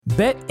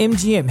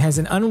BetMGM has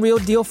an unreal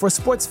deal for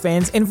sports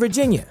fans in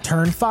Virginia.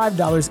 Turn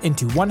 $5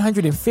 into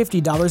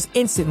 $150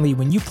 instantly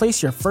when you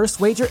place your first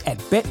wager at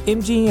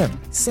BetMGM.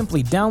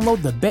 Simply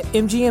download the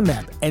BetMGM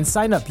app and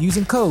sign up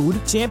using code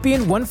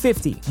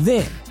Champion150.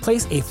 Then,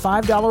 place a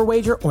 $5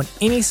 wager on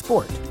any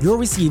sport. You'll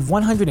receive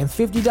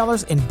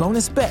 $150 in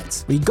bonus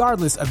bets,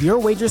 regardless of your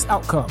wager's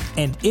outcome.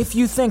 And if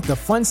you think the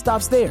fun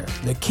stops there,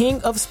 the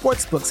King of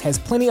Sportsbooks has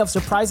plenty of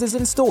surprises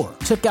in store.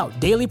 Check out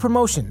daily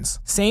promotions,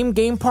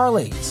 same-game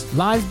parlays,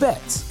 live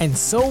bets, and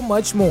so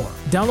much more.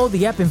 Download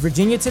the app in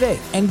Virginia today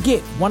and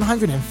get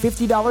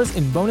 $150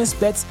 in bonus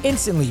bets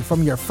instantly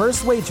from your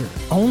first wager.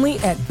 Only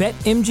at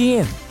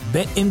BetMGM.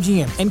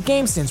 BetMGM and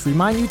GameSense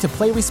remind you to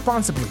play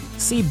responsibly.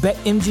 See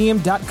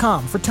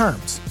BetMGM.com for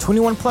terms.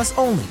 21 plus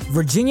only.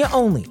 Virginia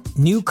only.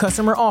 New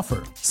customer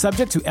offer.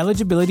 Subject to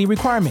eligibility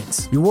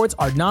requirements. Rewards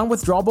are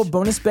non-withdrawable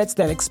bonus bets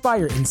that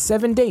expire in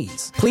 7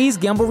 days. Please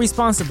gamble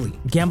responsibly.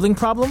 Gambling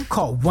problem?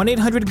 Call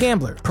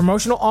 1-800-GAMBLER.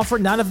 Promotional offer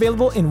not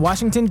available in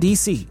Washington,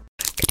 D.C.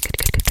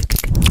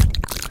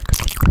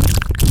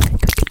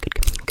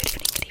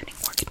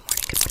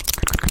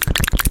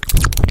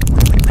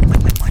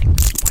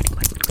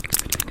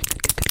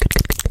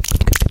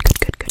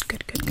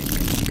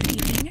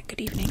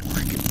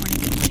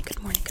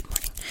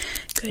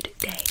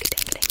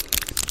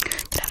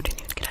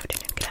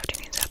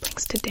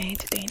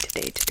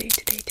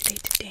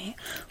 Today,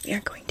 we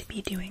are going to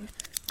be doing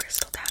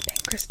crystal tapping,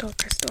 crystal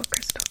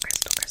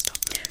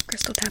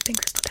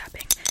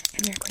tapping,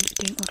 and we are going to be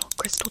doing a little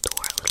crystal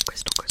tour,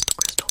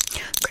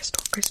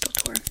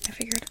 I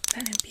figured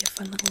that would be a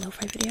fun little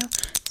lo-fi video,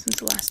 since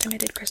the last time I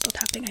did crystal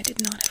tapping, I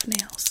did not have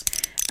nails,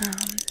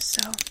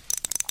 so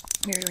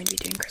we are going to be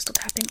doing crystal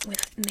tapping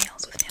with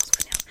nails, It's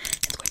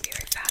going to be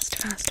very fast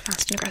and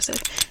aggressive,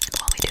 and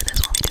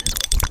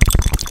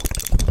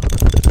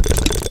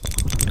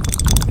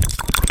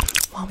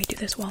while we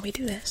do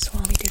this,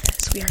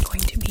 we are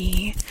going to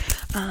be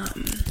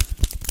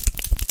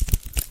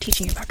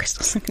teaching you about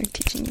crystals. I'm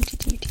teaching you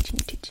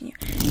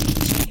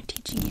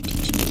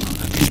all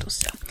about crystals.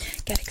 So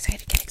get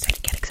excited.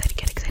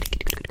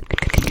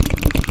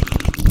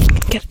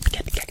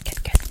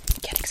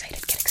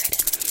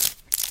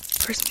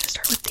 First, I'm gonna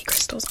start with the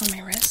crystals on my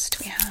wrist.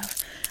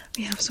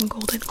 We have some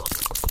golden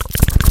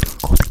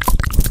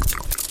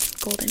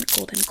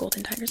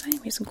tiger's eye. We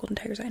have some golden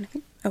tiger's eye.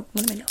 Oh,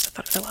 one of my nails. I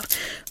thought it fell off.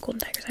 Golden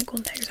tiger's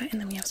eye,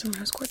 and then we have some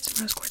rose quartz.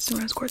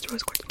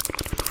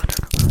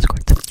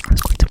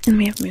 And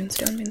we have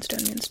moonstone,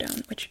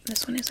 which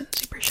this one isn't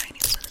super shiny.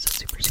 This one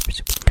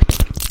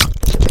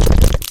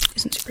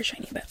isn't super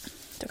shiny, but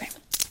it's okay.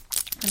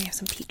 And we have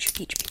some peach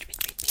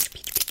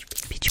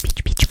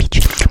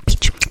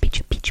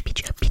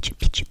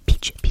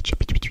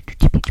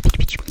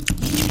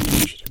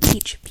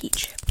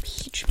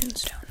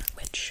moonstone,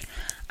 which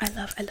I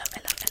love.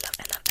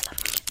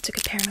 It's a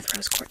good pairing with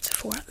rose quartz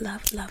for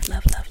love,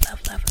 self-love,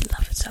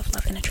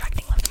 and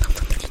attracting love.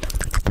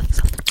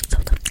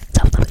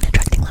 Self-love and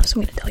attracting love. So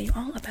I'm going to tell you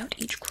all about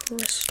each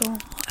crystal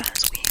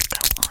as we go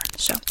on.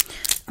 So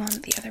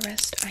on the other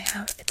wrist, I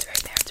have, it's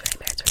right there.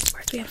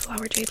 We have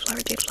flower jade, which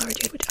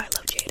I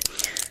love jade.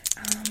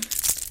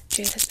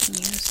 Jade has been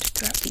used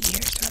throughout the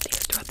years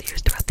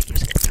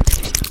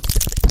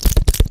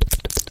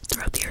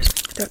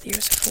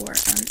for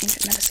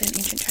ancient medicine,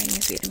 ancient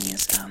Chinese,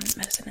 Vietnamese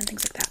medicine, and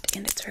things like that.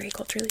 And it's very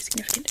culturally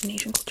significant in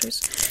Asian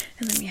cultures.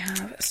 And then we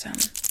have some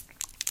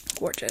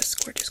gorgeous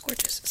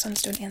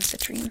sunstone and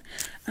citrine.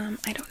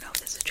 I don't know if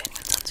this is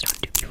genuine sunstone,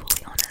 to be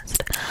fully honest.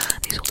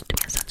 They sold it to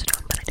me as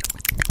sunstone, but I don't.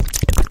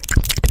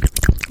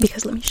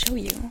 Because let me show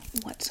you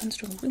what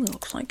sunstone really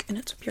looks like in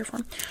its pure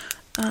form.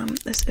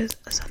 This is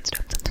a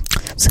sunstone.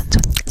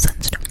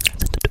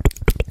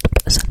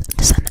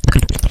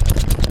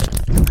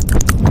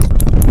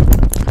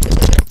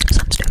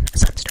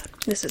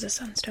 This is a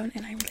sunstone,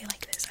 and I really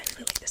like this.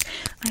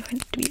 I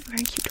find it to be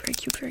very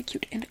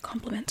cute, and it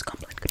complements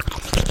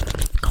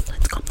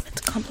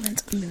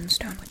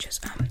moonstone, which is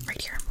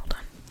right here. Hold on.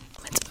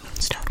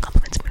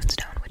 Complements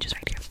moonstone, which is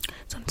right here.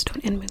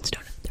 Sunstone and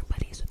moonstone, they're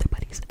buddies.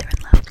 They're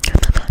in love, but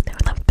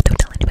don't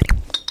tell anybody.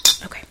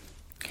 Okay,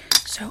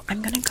 so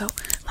I'm gonna go.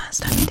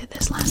 Last time I did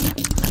this,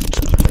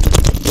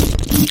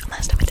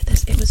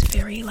 it was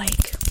very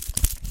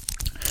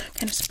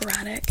kind of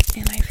sporadic,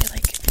 and I feel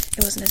like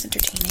it wasn't as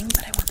entertaining,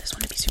 but I want this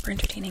one to be super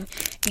entertaining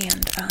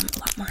and a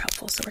lot more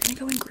helpful. So we're going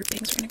to go in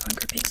groupings.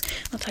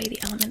 I'll tell you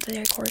the element that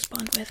they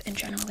correspond with and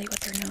generally what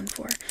they're known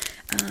for.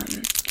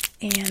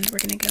 And we're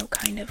going to go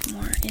kind of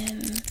more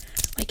in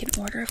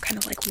order of kind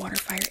of like water,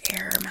 fire,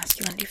 air,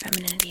 masculinity,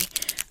 femininity,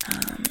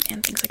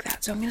 and things like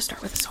that. So I'm going to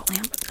start with a salt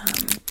lamp.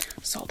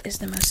 Salt is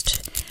the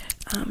most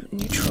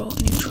neutral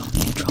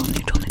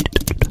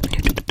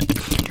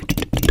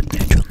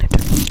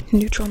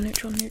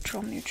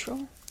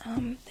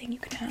thing you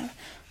can have.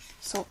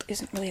 Salt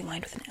isn't really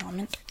aligned with an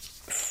element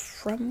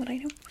from what I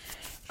know.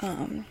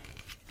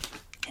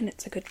 And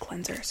it's a good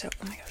cleanser. So,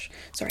 oh my gosh.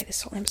 Sorry, this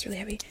salt lamp is really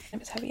heavy.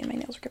 It's heavy and my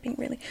nails are gripping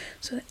really.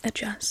 So it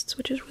adjusts,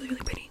 which is really,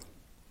 really pretty.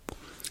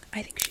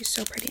 I think she's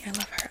so pretty. I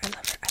love her.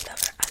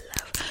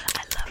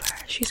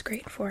 is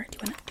great for. Do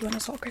you want a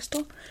salt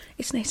crystal?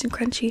 It's nice and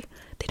crunchy.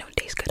 They don't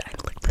taste good.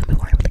 I've licked them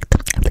before.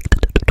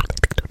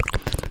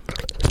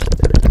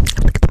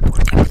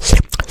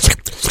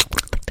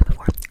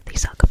 They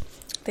suck.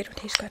 They don't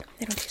taste good.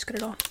 They don't taste good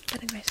at all.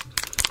 But anyways,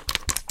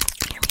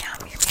 hear me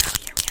out.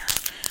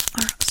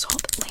 Our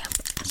salt lamp.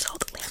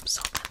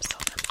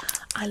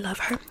 I love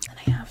her. And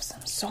I have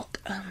some salt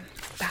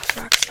bath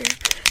rocks here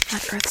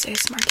that Earth's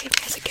ASMR gave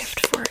me as a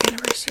gift for our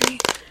anniversary.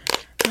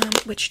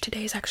 Which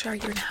today is actually our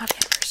 1.5 year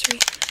anniversary.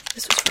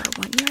 This was for our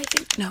 1 year, I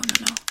think. No.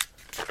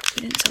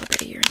 We didn't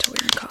celebrate a year until we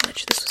were in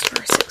college. This was for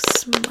our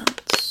 6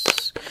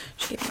 months.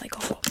 She gave me like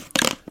a whole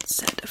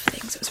set of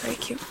things. It was very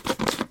cute.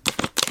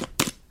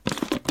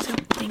 So,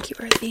 thank you,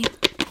 Earthy.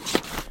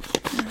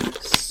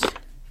 Yes.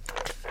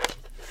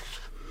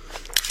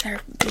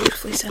 They're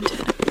beautifully scented.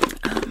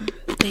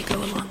 They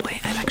go a long way.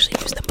 I've actually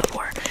used them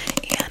before,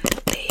 and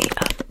they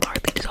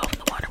hardly dissolve in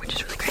the water, which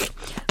is really great.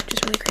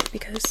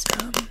 Because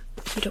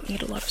you don't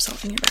need a lot of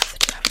salt in your bath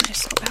to have a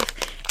nice salt bath,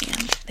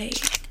 and they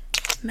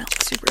melt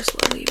super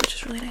slowly, which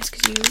is really nice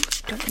because you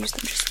don't use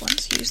them just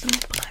once, you use them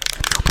multiple times.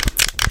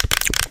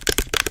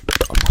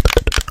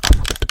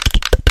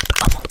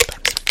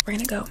 We're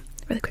gonna go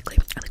really quickly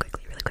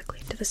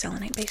to the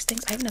selenite based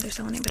things. I have another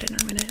selenite, but I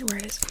don't know where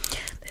it is.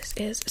 This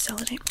is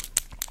selenite.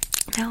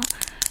 Now,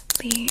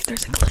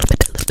 there's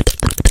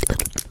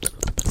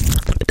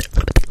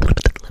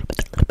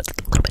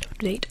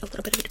like a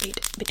little bit of debate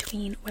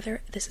between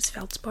whether this is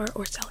feldspar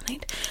or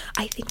selenite.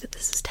 I think that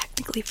this is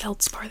technically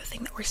feldspar. The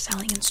thing that we're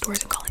selling in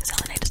stores and calling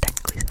selenite is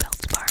technically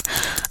feldspar.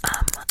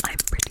 I'm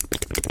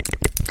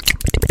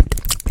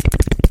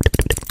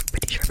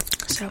pretty sure.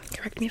 So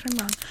correct me if I'm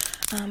wrong.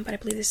 But I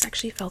believe this is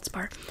actually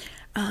feldspar.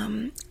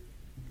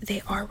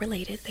 They are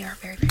related. They are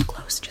very, very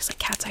close. Just like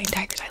cat's eye and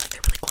tiger's eye, like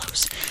they're really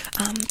close.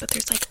 But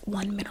there's like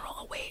one mineral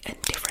away and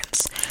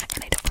difference,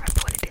 and I don't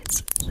remember what it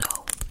is.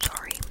 So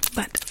sorry.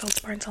 But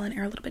feldspar and selenite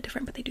are a little bit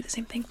different, but they do the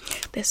same thing.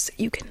 This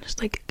you can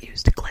just like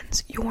use to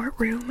cleanse your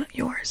room,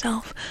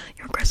 yourself,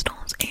 your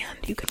crystals, and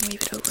you can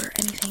wave it over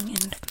anything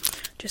and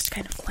just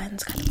kind of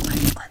cleanse.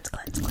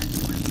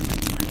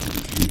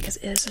 Because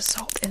it is a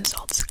salt, and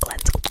salts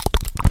cleanse.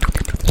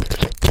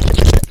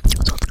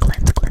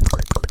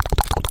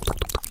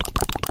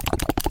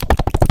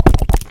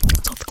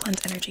 Salts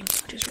cleanse energy,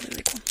 which is really,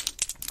 really cool.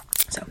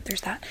 So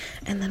there's that,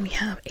 and then we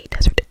have a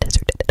desert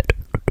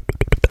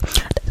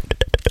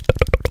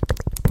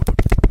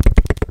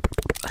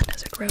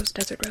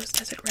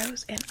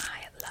rose, and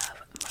I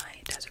love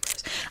my desert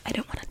rose. I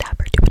don't want to tap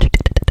her too much.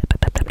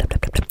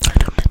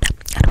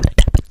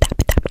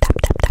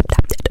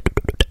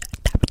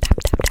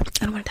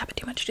 I don't want to tap it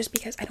too much just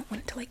because I don't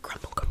want it to like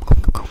crumble.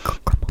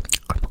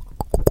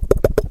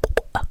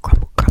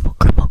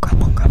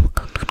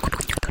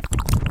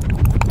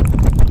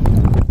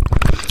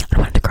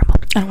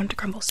 I don't want it to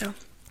crumble. So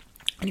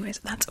anyways,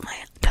 that's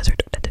my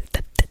desert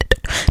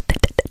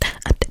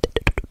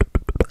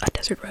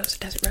rose.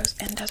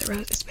 And desert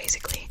rose is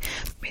basically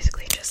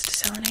just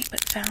selenite,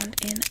 but found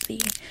in the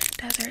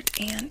desert,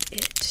 and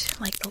it,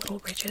 like, the little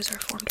ridges are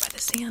formed by the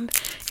sand,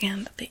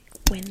 and the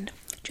wind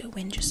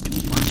just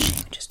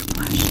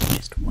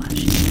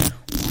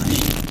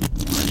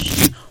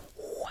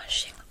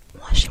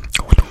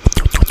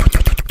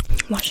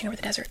washing over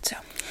the desert. So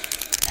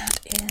that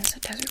is a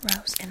desert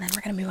rose, and then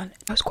we're gonna move on.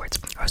 Rose quartz.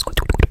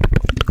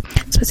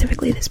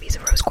 Specifically this piece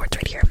of rose quartz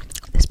right here.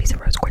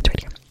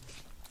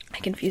 I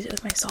confused it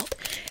with my salt,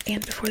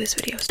 and before this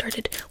video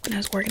started, when I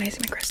was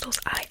organizing my crystals,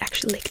 I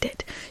actually licked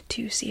it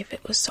to see if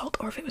it was salt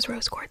or if it was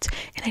rose quartz.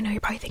 And I know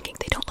you're probably thinking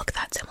they don't look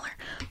that similar,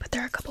 but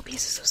there are a couple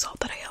pieces of salt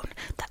that I own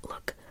that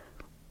look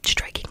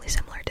strikingly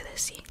similar to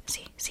this. See,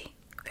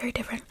 very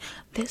different.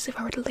 This, if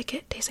I were to lick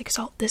it, tastes like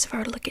salt. This, if I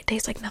were to lick it,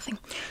 tastes like nothing.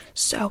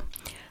 So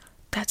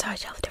that's how I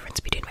tell the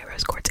difference between my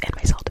rose quartz and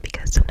my salt,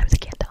 because sometimes I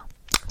can't tell.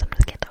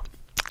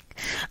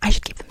 I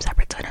should keep them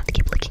separate so I don't have to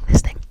keep licking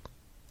this thing.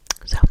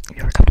 So if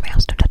you ever come to my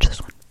house, don't touch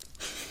this one.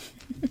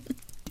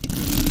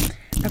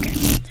 Okay,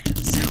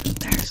 so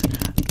there's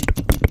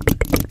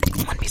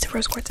one piece of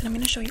rose quartz, and I'm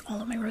going to show you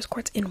all of my rose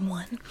quartz in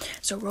one.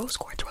 So rose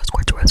quartz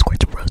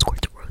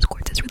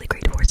is really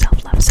great for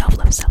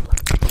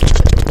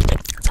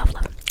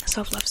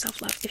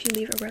self-love. If you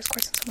leave a rose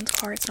quartz in someone's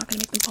car, it's not going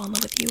to make them fall in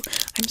love with you.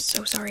 I'm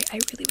so sorry. I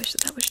really wish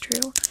that was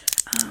true.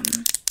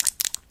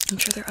 I'm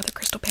sure there are other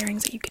crystal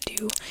pairings that you could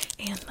do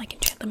and like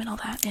enchant them and all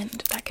that, and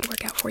that could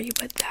work out for you,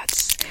 but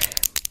that's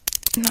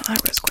not how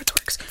rose quartz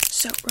works.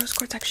 So rose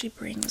quartz actually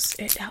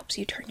helps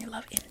you turn your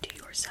love into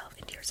yourself,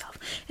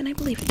 and I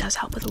believe it does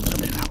help with a little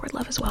bit of outward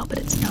love as well, but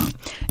it's not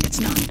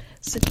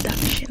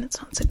seduction. It's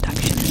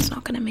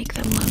not going to make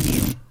them love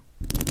you.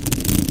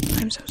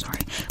 I'm so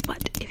sorry,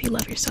 but if you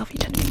love yourself, you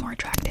tend to be more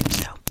attractive.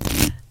 So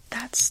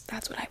that's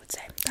what I would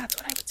say. That's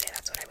what I would say.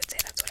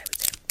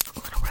 A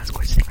little rose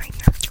quartz thing right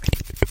here.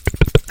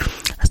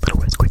 That's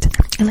little rose quartz in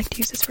there. I like to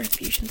use this for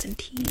infusions and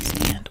teas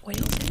and oils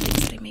and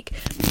things that I make.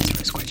 This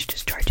rose quartz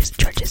just charges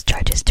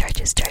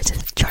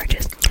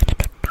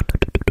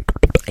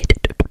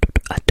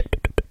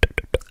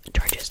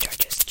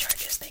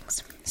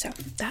things. So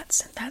that's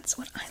that's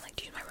what I like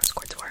to use my rose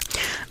quartz for.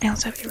 I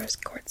also have a rose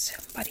quartz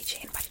body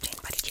chain, belly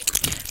chain,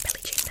 that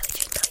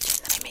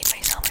I made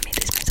myself. I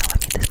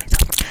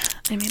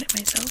made it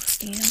myself,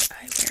 and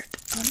I wear it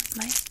on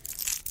my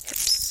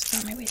hips,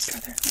 on my waist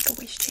rather, like a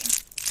waist chain.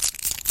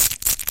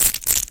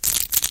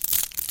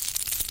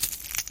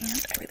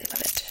 And I really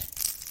love it.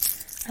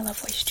 I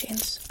love waist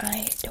chains.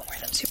 I don't wear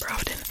them super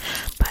often,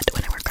 but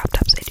when I wear crop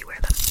tops, I do wear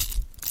them.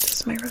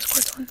 This is my rose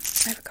quartz one.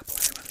 I have a couple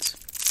other ones.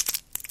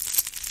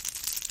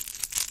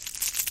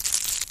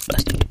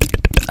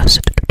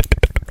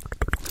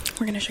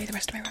 We're going to show you the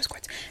rest of my rose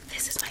quartz.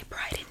 This is my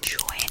pride and joy.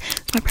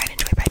 My pride and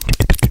joy.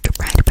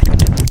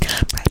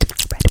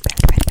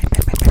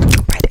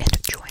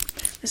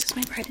 This is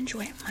my pride and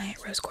joy, my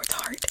rose quartz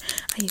heart.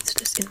 I used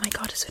this in my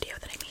goddess video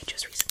that I made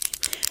just recently.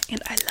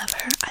 And I love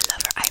her. I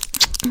love her.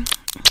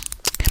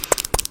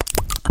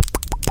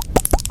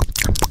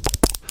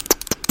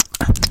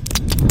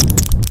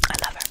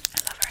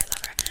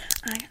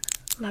 I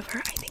love her.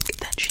 I think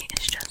that she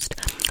is just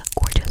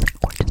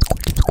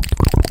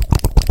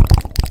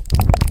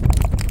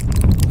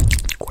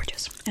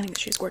gorgeous. I think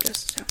she's gorgeous.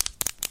 So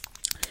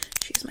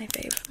she's my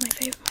favorite.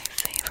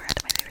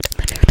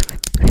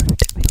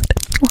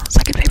 Well,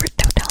 second favorite.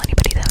 Don't tell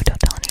anybody though. Don't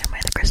tell any of my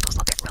other crystals.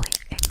 They'll get really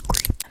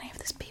angry. And I have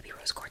this baby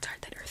rose quartz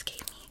heart that Earth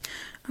gave me.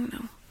 Oh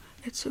no,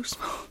 it's so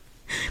small.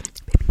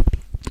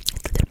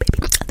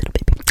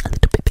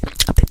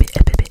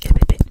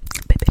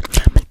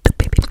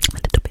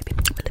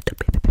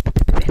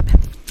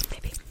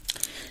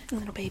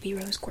 Little baby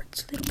rose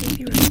quartz,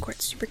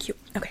 super cute.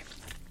 Okay,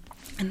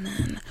 and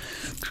then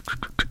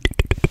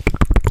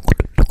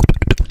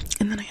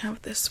I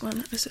have this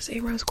one. This is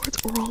a rose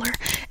quartz roller,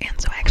 and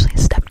so I actually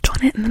stepped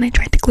on it, and then I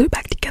tried to glue it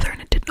back together,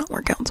 and it did not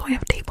work out. So I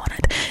have tape on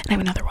it, and I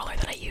have another roller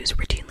that I use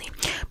routinely.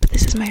 But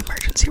this is my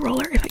emergency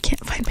roller if I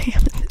can't find my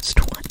amethyst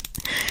one,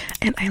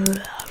 and I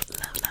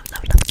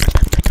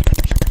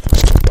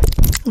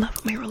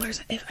love my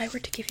rollers. If I were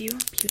to give you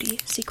beauty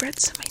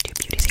secrets, my two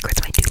beauty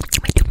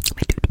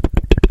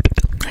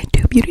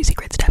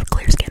secrets to have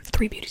clear skin.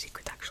 3 beauty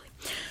secrets actually.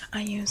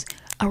 I use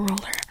a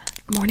roller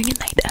morning and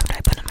night after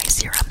I put on my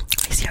serum,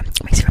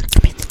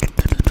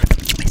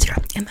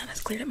 and that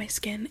has cleared up my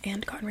skin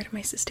and gotten rid of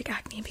my cystic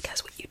acne,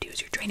 because what you do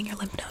is you're draining your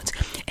lymph nodes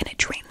and it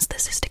drains the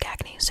cystic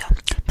acne. So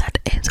that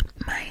is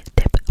my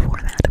tip for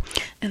that.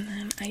 And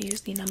then I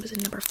use the Numbers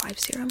and Number 5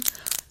 serum.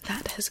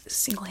 That has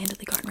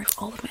single-handedly gotten rid of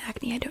all of my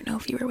acne. I don't know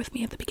if you were with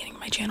me at the beginning of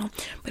my channel,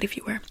 but if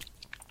you were,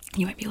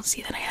 you might be able to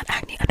see that I had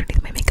acne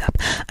underneath my makeup.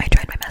 I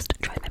tried my best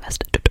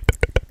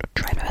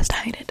to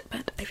hide it,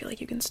 but I feel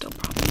like you can still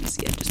probably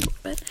see it just a little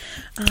bit.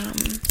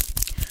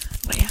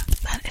 But yeah,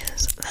 that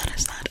is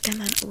that.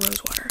 And then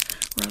rose water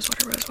is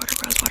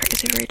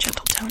a very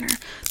gentle toner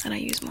that I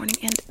use morning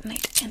and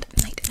night. And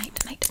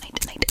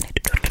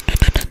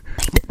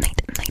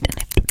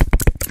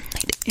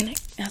it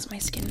has my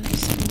skin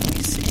nice and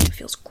moist, and it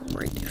feels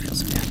great. It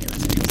feels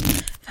fabulous.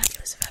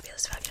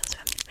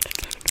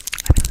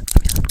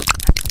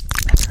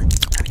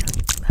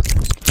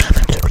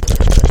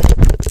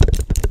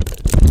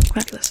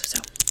 So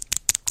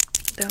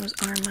those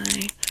are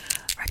my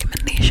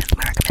recommendations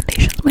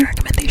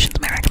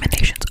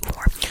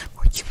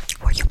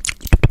for you.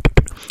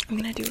 I'm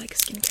gonna do like a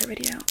skincare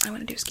video. I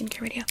want to do a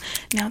skincare video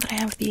now that I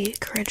have the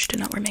courage to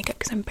not wear makeup,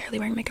 because I'm barely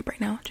wearing makeup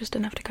right now, just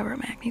enough to cover up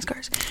my acne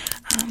scars.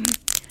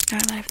 Now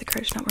that I have the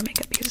courage to not wear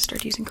makeup because I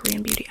started using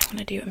Korean beauty, I want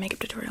to do a makeup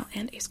tutorial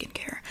and a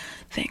skincare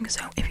thing.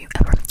 So if you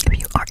are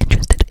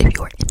interested,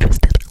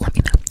 let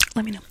me know.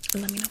 Let me know,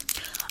 baby.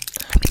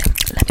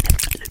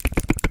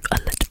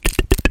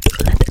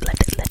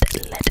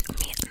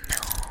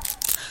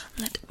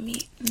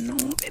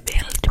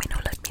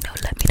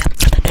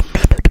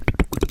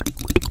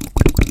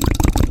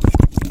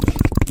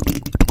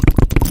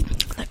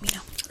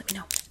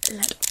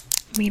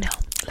 Let me know.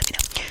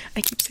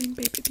 I keep saying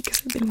baby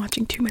because I've been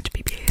watching too much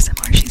baby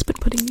ASMR. She's been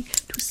putting me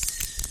to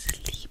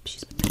sleep.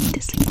 She's been putting me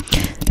to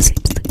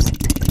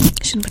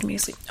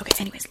sleep. Okay,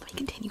 anyways, let me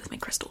continue with my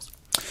crystals.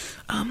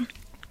 I'm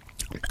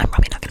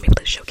probably not going to be able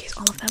to showcase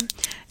all of them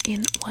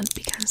in one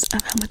because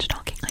of how much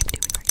talking I'm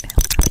doing right now.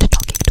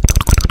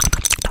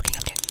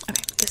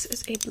 Okay, this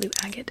is a blue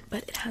agate,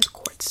 but it has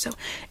quartz, so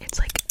it's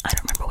like, I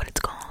don't remember what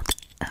it's called.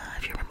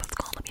 If you remember what it's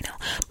called, let me know.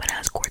 But it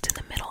has quartz in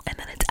the middle, and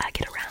then it's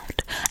agate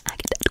around.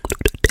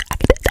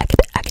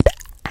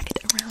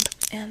 Agate around.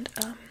 And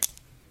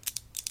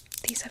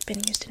these have been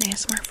used in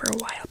ASMR for a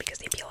while because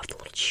they peel off the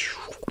little,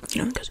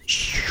 it goes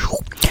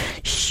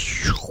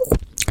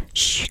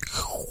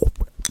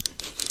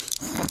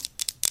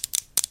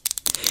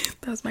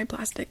that was my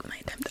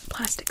attempt at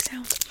plastic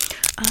sounds.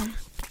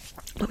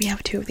 But we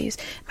have 2 of these.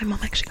 My mom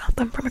actually got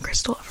them from a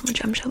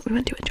gem show. We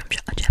went to a gem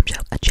show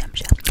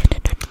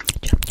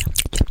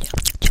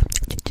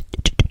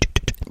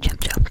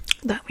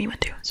that we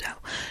went to. So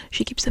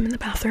she keeps them in the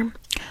bathroom.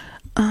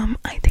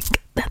 I think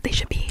that they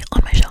should be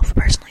on my shelf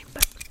personally,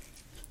 but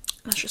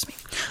that's just me.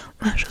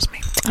 I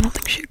don't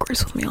think she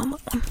agrees with me on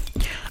that one.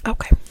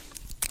 Okay.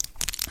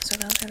 So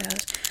those are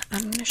those.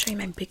 I'm going to show you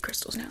my big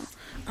crystals now.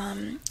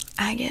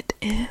 agate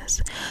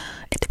is,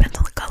 it depends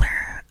on the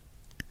color.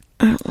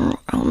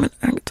 Element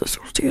agate's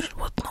associated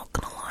with, not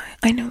gonna lie.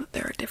 I know that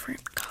there are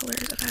different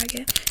colors of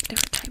agate,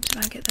 different types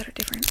of agate that are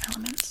different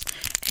elements,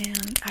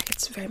 and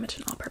agate's very much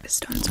an all-purpose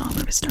stone. It's an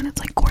all-purpose stone. It's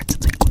like quartz.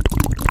 It's like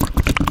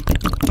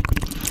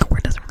where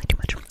it doesn't really do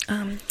much.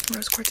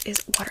 Rose quartz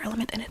is water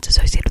element, and it's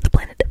associated with the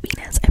planet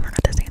Venus. I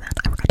forgot to say that.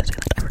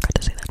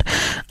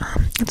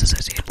 It's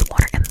associated with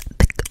water and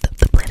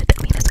the planet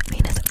Venus,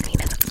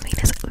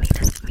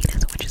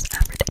 which is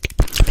Aphrodite.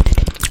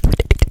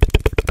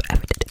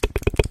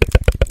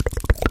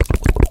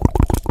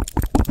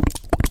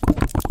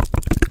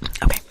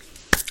 Okay,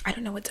 I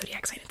don't know what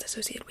zodiac sign it's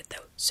associated with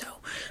though. So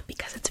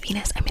because it's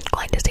Venus, I'm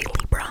inclined to say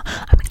Libra.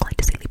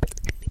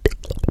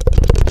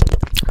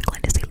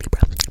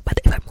 But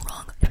if I'm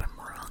wrong,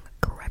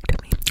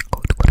 correct me.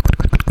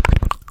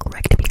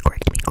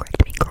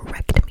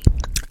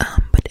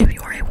 But if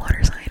you are a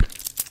water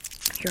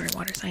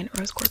sign,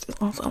 rose quartz is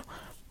also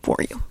for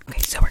you.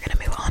 Okay, so we're gonna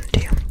move on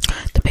to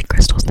the big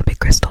crystals.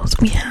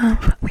 We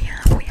have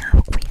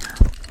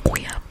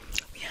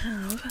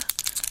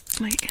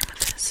my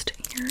amethyst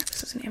here.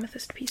 This is an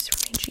amethyst piece from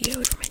a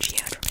geode.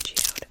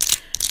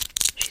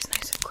 She's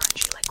nice and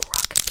crunchy, like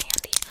rock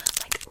candy,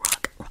 like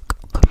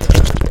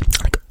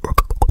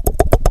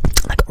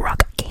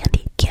rock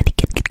candy,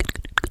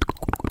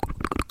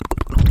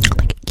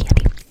 like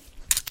candy.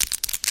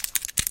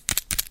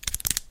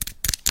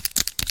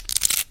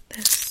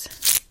 This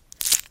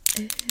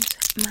is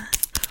my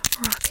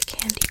rock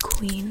candy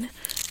queen.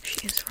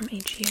 She is from a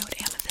geode.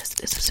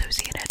 Amethyst is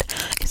associated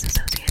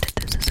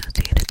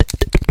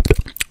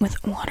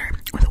with water,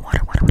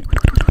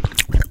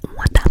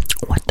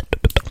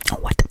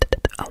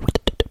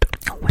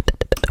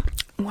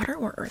 water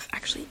or earth.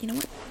 Actually, you know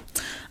what?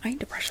 I need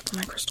to brush up on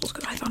my crystals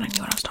because I thought I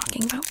knew what I was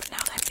talking about, but now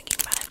that I'm thinking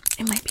about it,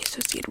 it might be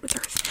associated with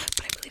earth,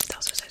 but I believe it's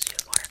also associated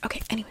with water.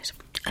 Okay, anyways.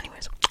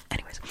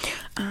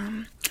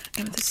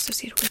 Amethyst is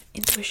associated with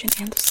intuition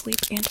and sleep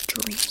and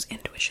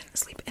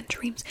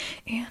dreams.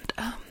 And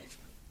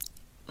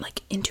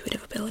like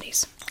intuitive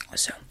abilities.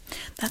 So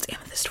that's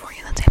amethyst for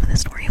you.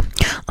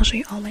 I'll show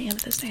you all my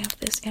amethyst. I have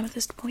this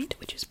amethyst point,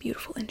 which is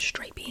beautiful and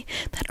stripy.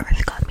 That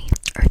earth got me.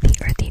 Earthy.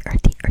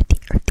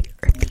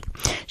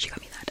 She got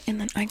me that. And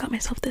then I got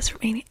myself this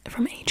from a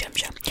gem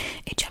show.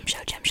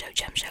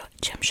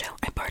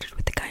 I bartered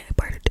with the guy. I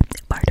bartered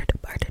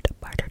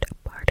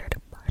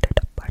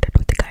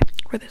with the guy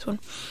for this one.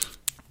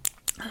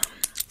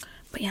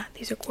 But yeah,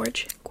 these are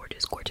gorgeous.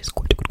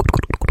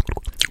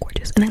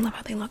 And I love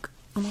how they look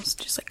almost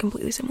just like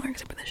completely similar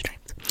except for the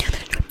stripes.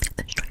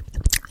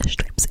 The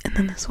stripes. And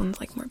then this one's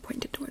like more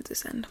pointed towards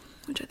this end,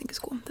 which I think is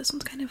cool. This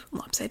one's kind of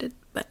lopsided,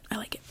 but I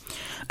like it.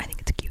 I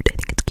think it's cute.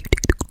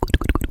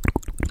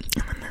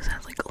 And then this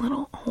has like a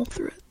little hole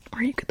through it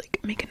where you could like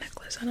make a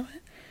necklace out of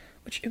it,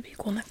 which would be a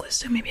cool necklace.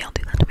 So maybe I'll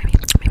do that. Maybe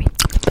I'll do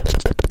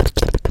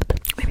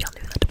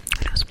that.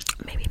 Who knows?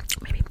 Maybe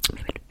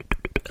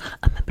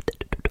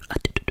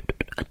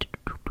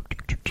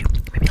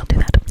I'll do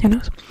that. Who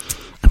knows?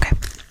 Okay.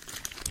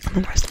 And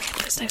then the rest of my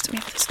amethyst. I have some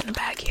amethyst in a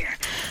bag here.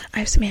 I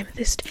have some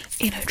amethyst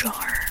in a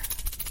jar.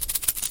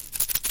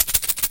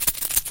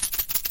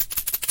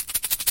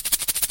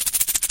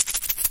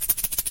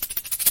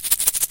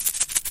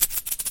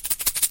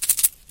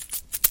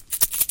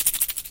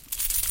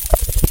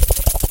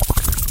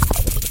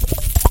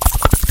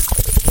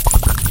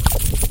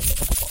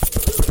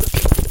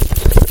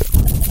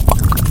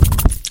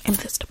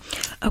 Amethyst.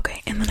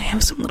 Okay, and then I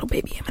have some little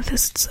baby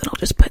amethysts that I'll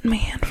just put in my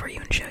hand for you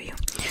and show you.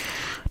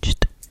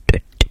 Just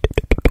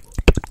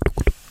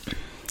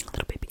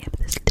little baby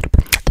amethyst,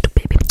 little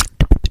baby.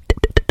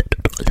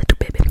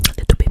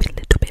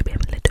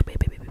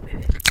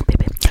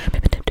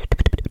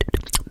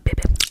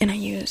 And I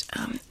use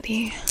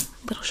the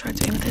little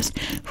shards of amethyst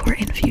for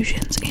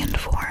infusions and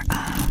for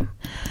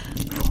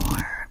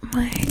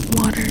my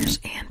waters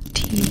and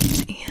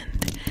teas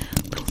and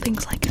little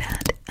things like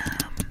that.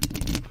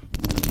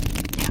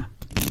 Yeah.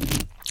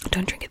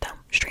 Don't drink it though.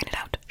 Strain it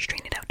out.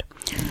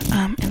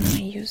 And then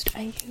I used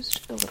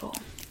the little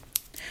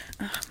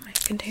my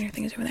container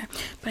thing is over there.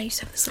 But I used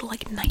to have this little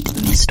like night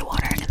mist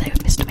water, and then I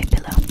would mist my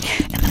pillow,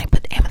 and then I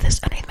put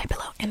amethyst underneath my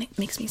pillow, and it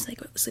makes me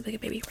sleep like a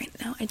baby. Right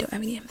now, I don't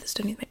have any amethyst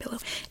underneath my pillow,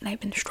 and I've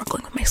been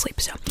struggling with my sleep.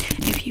 So,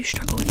 if you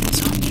struggle with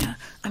insomnia,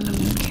 I'm a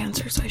moon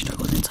Cancer, so I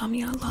struggle with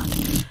insomnia a lot.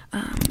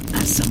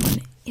 As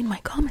someone in my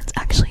comments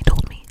actually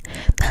told me,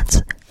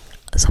 that's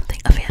something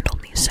a fan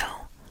told me. So,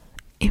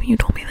 if you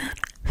told me that,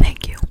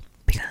 thank you,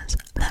 because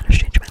that has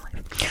changed my life.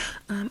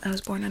 I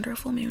was born under a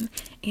full moon,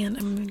 and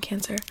I'm a moon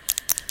Cancer,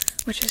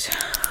 which is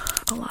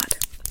a lot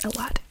to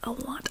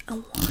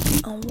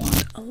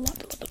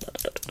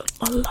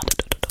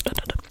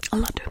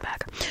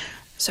unpack.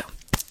 So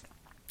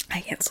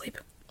I can't sleep,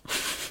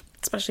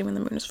 especially when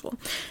the moon is full.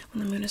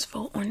 When the moon is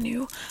full or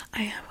new,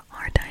 I have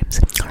hard times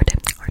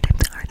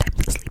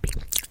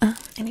sleeping.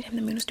 Anytime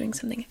the moon is doing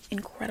something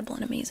incredible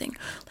and amazing,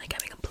 like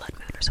having a blood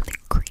moon or something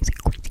crazy,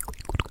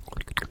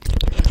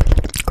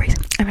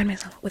 I find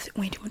myself with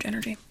way too much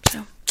energy.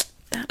 So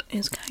that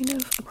is kind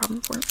of a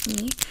problem for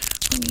me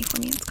for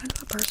me, it's kind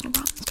of a personal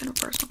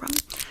problem.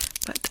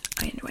 But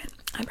I enjoy it.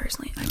 I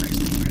personally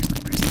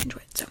enjoy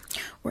it. So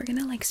we're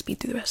gonna like speed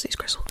through the rest of these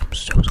crystals. I'm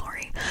so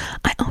sorry.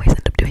 I always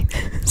end up doing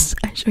this.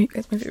 I show you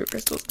guys my favorite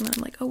crystals, and then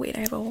I'm like, oh wait,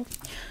 I have a whole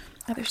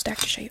other stack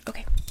to show you.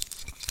 Okay,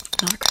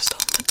 not a crystal,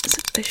 but this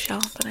is a shell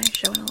that I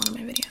show in a lot of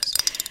my videos.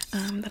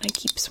 That I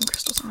keep some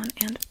crystals on,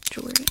 and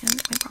jewelry, and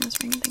my promise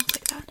ring, and things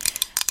like that.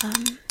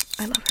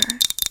 I love her.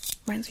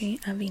 Reminds me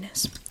of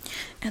Venus.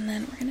 And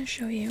then we're gonna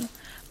show you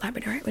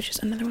labradorite, which is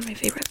another one of my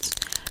favorites.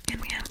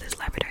 And we have this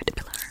labradorite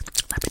pillar.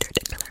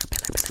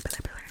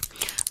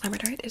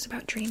 Labradorite is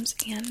about dreams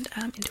and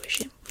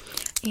intuition.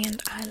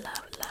 And I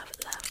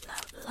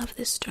love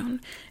this stone.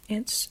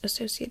 It's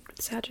associated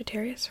with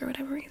Sagittarius for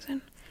whatever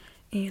reason.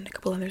 And a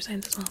couple other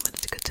signs as well, but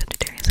it's a good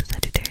Sagittarius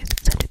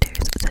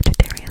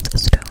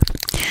stone.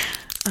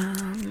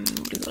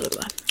 Blah, blah,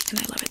 blah. And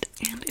I love it.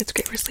 And it's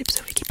great for sleep,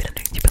 so if you keep it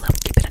underneath your pillow,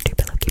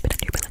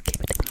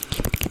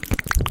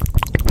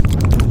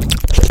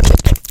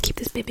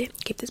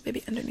 keep this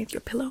baby underneath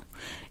your pillow,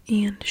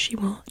 and she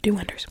will do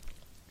wonders.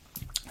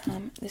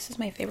 This is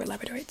my favorite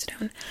labradorite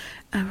stone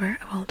ever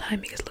of all time,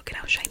 because look at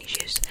how shiny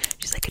she is.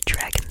 She's like a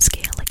dragon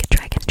scale, like a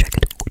dragon scale.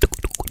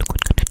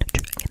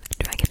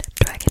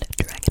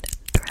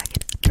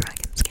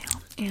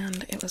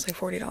 And it was like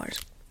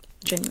 $40,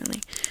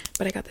 genuinely.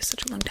 But I got this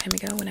such a long time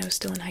ago when I was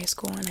still in high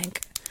school, and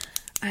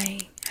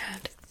I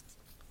had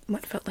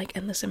what felt like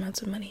endless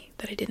amounts of money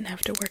that I didn't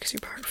have to work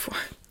super hard for.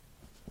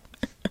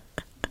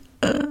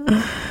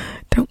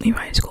 Don't leave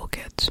high school,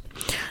 kids.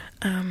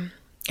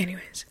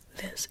 Anyways,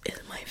 this is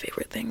my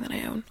favorite thing that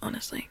I own,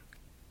 honestly.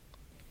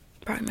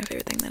 Probably my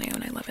favorite thing that I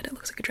own. I love it. It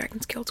looks like a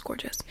dragon scale. It's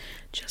gorgeous.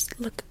 Just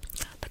look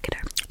at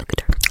her.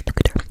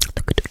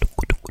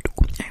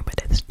 Alright, by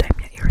this time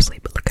yet you're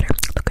asleep, but look at her.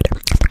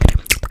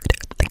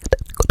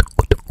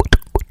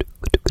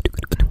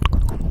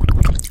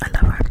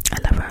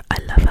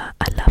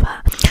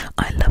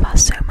 I love her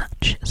so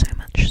much.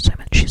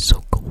 She's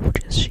so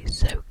gorgeous. She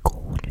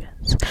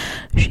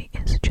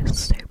is just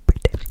so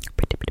pretty.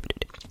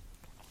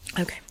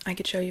 Okay, I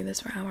could show you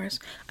this for hours.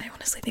 I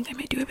honestly think I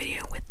might do a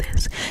video with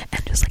this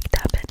and just like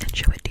tap it and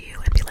show it to you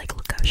and be like,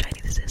 look how shiny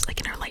this is,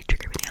 like in our light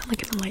trigger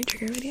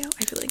video.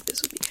 I feel like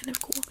this would be kind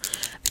of cool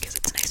because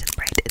it's nice and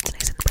bright, and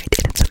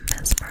it's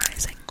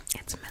mesmerizing.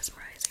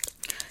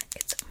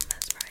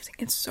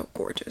 It's so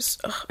gorgeous.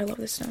 Ugh, I love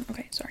this stone.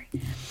 Okay, sorry.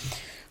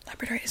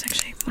 Labradorite is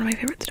actually one of my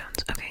favorite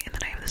stones. Okay, and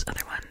then I have this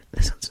other one.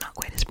 This one's not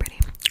quite as pretty.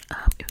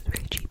 It was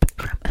very cheap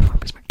from a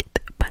farmer's market,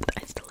 but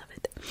I still love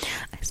it.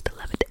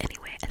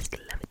 Anyway.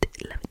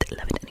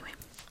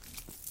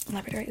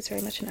 Labradorite is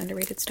very much an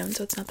underrated stone,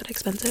 so it's not that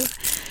expensive.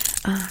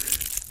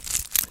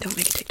 Don't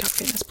make a TikTok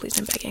famous, please,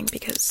 I'm begging,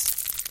 because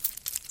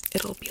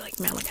it'll be like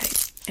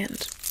malachite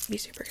and be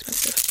super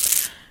expensive.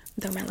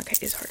 Though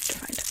malachite is hard to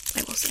find,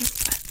 I will say,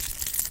 but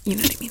you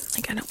know what I mean?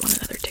 Like, I don't want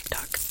another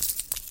TikTok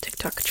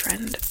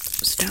trend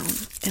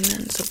stone, and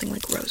then something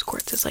like rose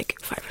quartz is like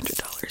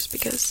 $500,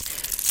 because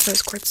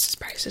rose quartz's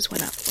prices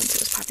went up once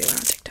it was popular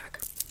on TikTok.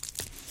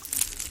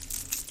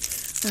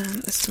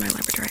 This is my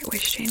labradorite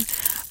waist chain.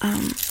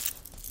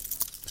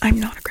 I'm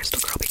not a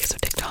crystal girl because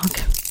of TikTok.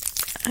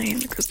 I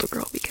am a crystal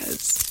girl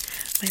because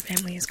my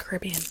family is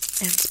Caribbean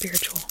and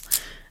spiritual,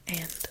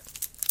 and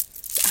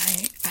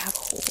I have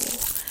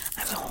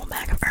a whole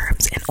bag of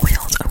herbs and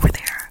oils over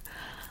there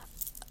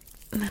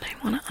that I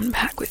want to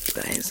unpack with you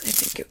guys. I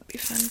think it would be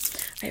fun.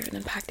 I haven't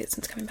unpacked it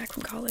since coming back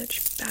from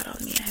college. Bad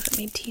on me. I haven't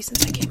made tea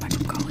since I came back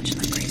from college.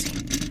 Isn't that crazy?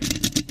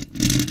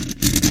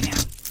 But yeah.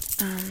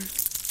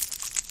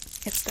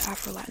 It's the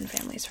Afro-Latin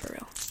families for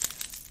real.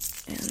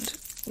 And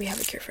we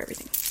have a cure for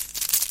everything.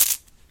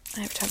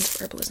 I have tons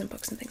of herbalism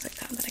books and things like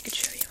that I could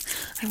show you.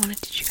 I want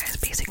to teach you guys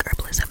basic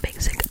herbalism.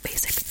 Basic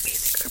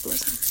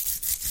herbalism.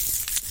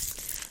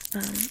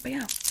 But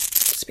yeah.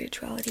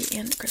 Spirituality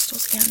and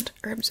crystals and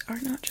herbs are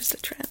not just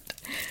a trend.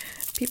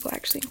 People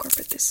actually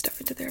incorporate this stuff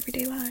into their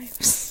everyday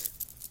lives.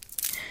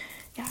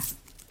 Yeah.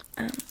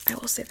 I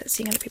will say that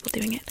seeing other people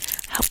doing it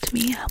helped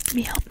me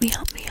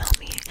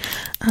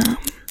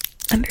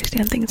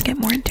understand things, get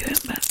more into it.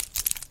 But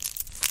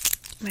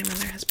my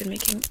mother has been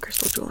making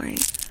crystal jewelry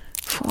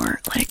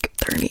for like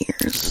 30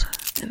 years,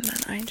 and then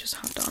I just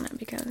hopped on it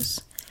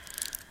because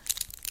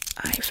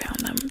I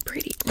found them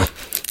pretty.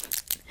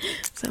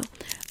 So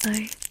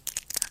I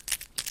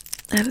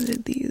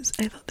edited these.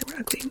 I thought they were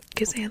ugly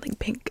because they had like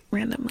pink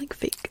random like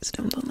fake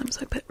stones on them,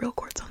 so I put real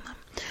quartz on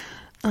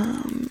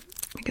them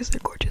because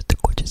they're gorgeous.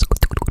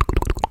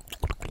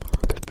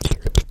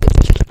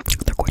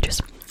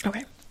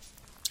 Okay,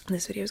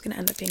 this video is gonna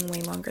end up being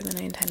way longer than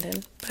I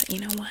intended, but you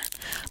know what,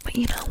 that's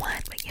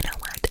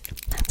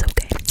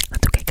okay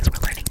because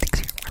we're learning things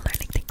here.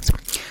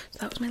 So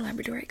that was my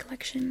labradorite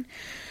collection.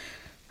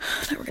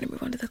 Now we're gonna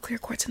move on to the clear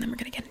quartz, and then we're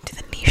gonna get into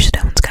the niche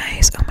stones,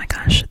 guys. Oh my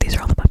gosh, these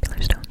are all the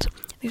popular stones.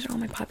 These are all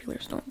my popular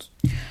stones.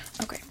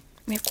 Okay,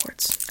 we have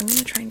quartz. I'm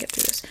gonna try and get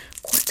through this.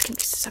 Quartz can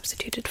be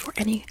substituted for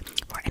any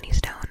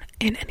stone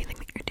in anything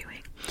that you're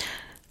doing.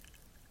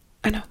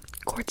 I know,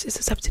 quartz is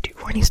a substitute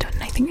for any stone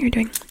in anything that you're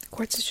doing.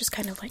 Quartz is just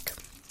kind of like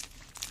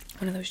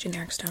one of those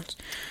generic stones,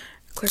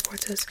 clear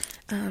quartzes,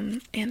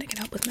 and it can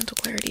help with mental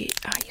clarity.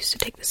 I used to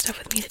take this stuff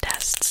with me to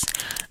tests.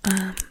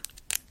 I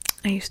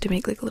used to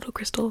make like a little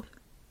crystal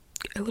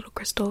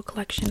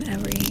collection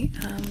every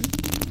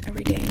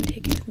day and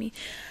take it with me.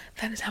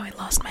 That is how I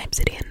lost my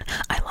obsidian.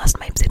 I lost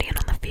my obsidian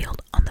on the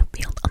field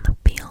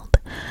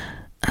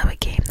of a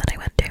game that I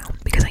went to,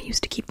 because I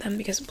used to keep them,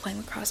 because of playing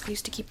lacrosse, I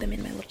used to keep them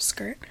in my little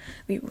skirt.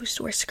 We used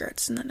to wear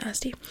skirts, and that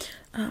nasty.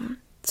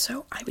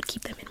 So I would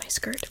keep them in my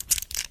skirt,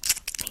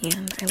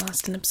 and I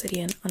lost an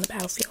obsidian on the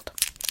battlefield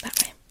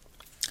that way.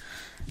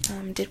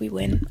 Did we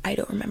win? I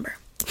don't remember.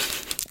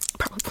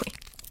 Probably.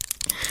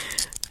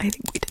 I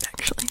think we did,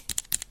 actually.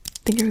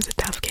 I think it was a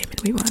tough game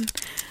and we won.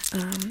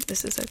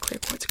 This is a clear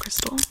quartz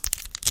crystal.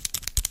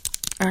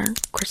 Or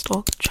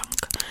crystal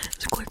chunk.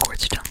 It's a clear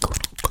quartz chunk. Little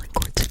clear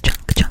quartz chunk.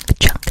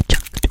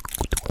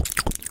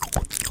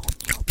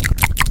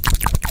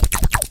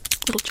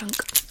 Little chunk.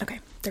 Okay,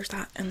 there's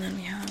that. And then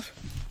we have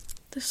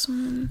this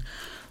one.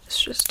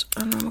 It's just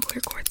a normal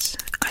clear quartz.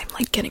 I'm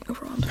like getting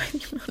overwhelmed by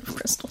the amount of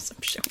crystals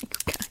I'm showing you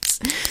guys.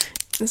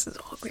 This is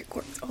all clear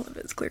quartz. All of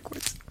it is clear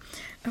quartz.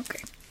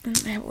 Okay.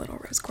 And I have a little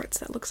rose quartz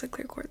that looks like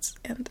clear quartz,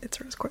 and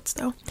it's rose quartz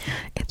though.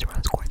 It's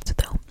rose quartz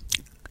though.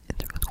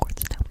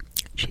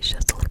 She's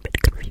just a little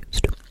bit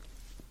confused.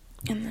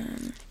 And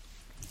then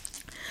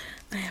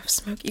I have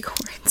smoky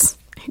quartz.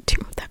 I have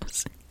 2 of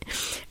those.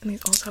 And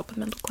these also help with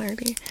mental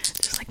clarity,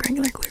 just like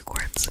regular clear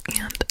quartz,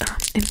 and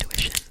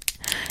intuition.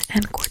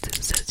 And quartz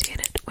is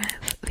associated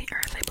with the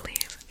earth, I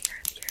believe.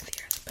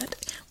 The earth. But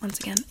once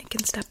again, it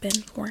can step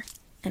in for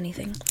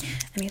anything.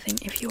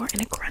 If you are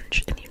in a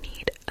crunch and you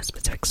need a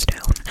specific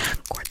stone,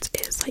 quartz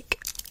is like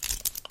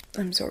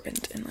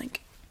absorbent and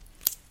like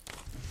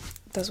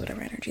does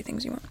whatever energy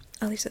things you want.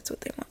 At least that's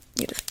what they want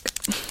you to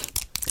think.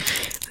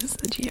 This is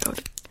the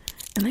geode,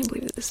 and I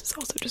believe that this is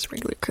also just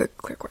regular clear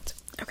quartz.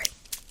 Okay.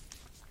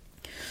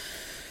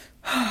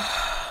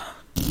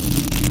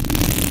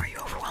 Are you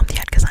overwhelmed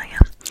yet? Because I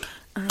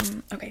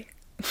am. Okay.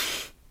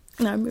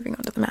 Now I'm moving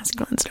on to the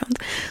masculine stones.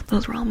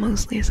 Those were all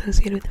mostly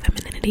associated with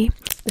femininity.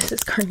 This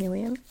is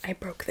carnelian. I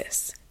broke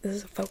this. This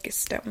is a focus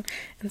stone.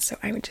 And so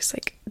I would just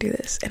like do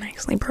this, and I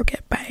accidentally broke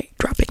it by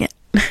dropping it.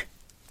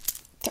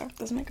 So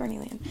this is my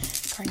carnelian.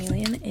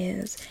 Carnelian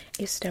is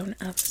a stone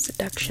of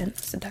seduction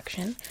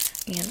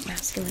and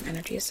masculine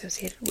energy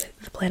associated with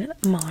the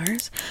planet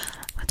Mars.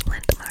 What's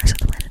planet Mars?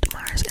 The planet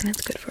Mars. And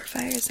it's good for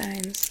fire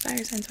signs.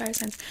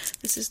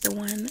 This is the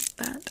one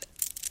that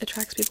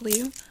attracts people to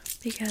you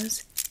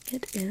because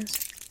it is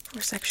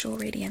for sexual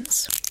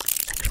radiance.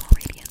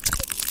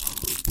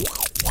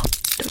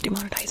 Don't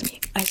demonetize me.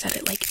 I said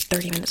it like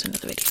 30 minutes into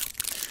the video.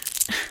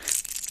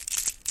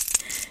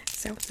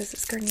 So this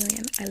is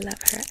carnelian. I love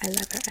her.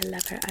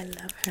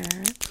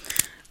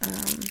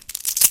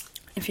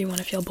 If you want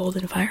to feel bold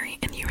and fiery,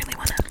 and you really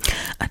want to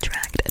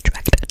attract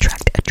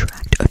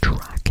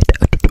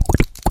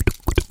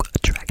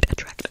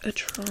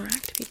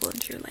people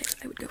into your life,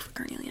 I would go for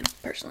carnelian,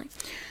 personally.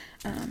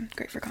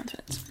 Great for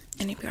confidence.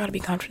 And you've got to be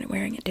confident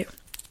wearing it too.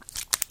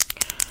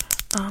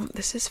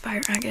 This is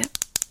fire agate.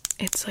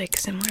 It's like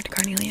similar to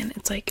carnelian.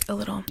 It's like a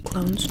little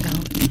clone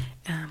stone.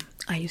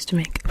 I used to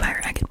make fire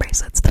agate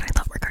bracelets that I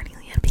thought were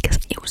carnelian because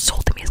it was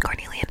sold to me as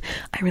carnelian.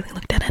 I really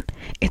looked at it.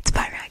 It's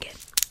fire agate.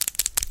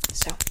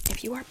 So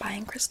if you are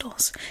buying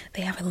crystals,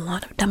 they have a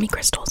lot of dummy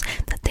crystals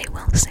that they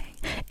will say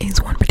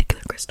is one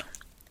particular crystal.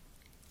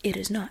 It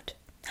is not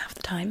half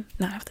the time,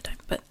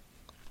 but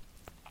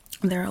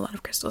there are a lot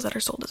of crystals that are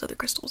sold as other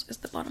crystals is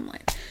the bottom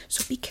line.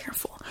 So be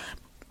careful.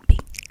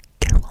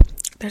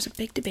 There's a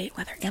big debate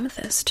whether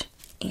amethyst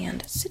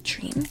and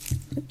citrine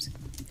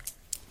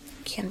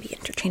can be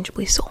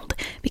interchangeably sold,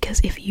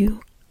 because if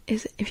you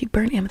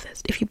burn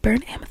amethyst,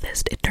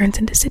 it turns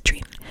into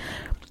citrine.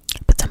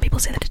 But some people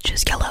say that it's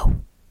just yellow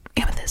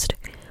amethyst.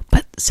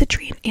 But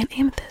citrine and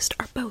amethyst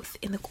are both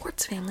in the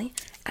quartz family,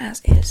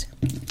 as is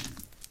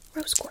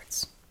rose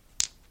quartz.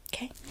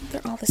 Okay?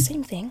 They're all the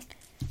same thing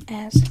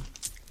as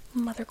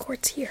mother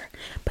quartz here,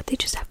 but they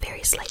just have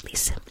very slightly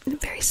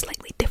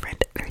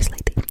different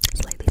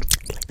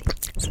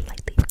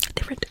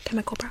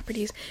chemical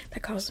properties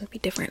that cause them to be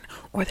different,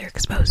 or they're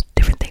exposed to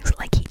different things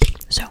like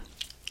heat. So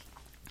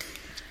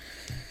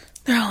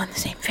they're all in the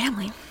same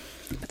family,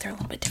 but they're a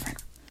little bit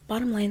different.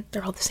 Bottom line,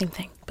 they're all the same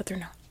thing, but they're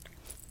not.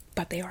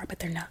 But they are, but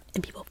they're not.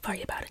 And people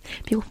fight about it.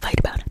 People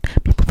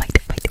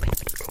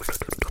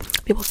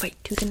fight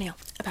tooth and nail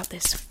about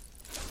this.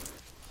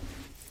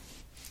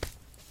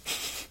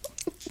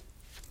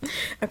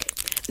 Okay,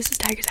 this is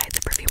Tiger's Eye. It's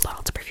a perfume bottle.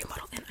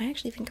 And I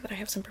actually think that I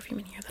have some perfume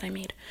in here that I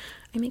made.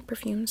 I make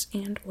perfumes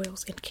and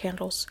oils and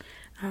candles.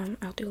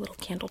 I'll do a little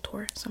candle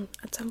tour at some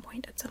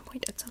point.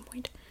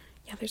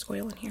 Yeah, there's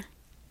oil in here.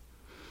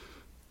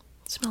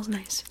 It smells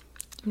nice.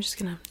 I'm just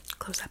gonna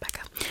close that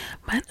back up.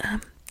 But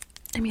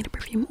I made a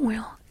perfume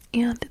oil,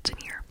 and it's in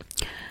here.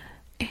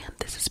 And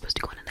this is supposed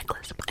to go on a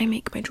necklace. I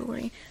make my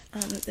jewelry.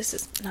 This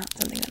is not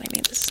something that I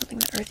made. This is something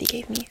that Earthy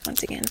gave me.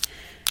 Once again,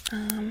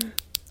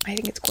 I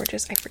think it's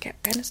gorgeous. I forget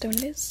what kind of stone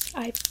it is.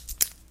 I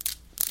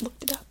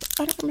looked it up.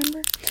 I don't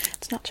remember.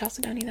 It's not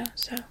chalcedony though,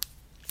 so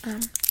I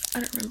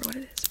don't remember what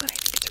it is, but I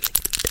think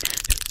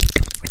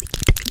it's really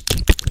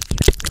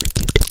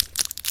cute.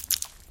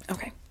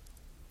 Okay.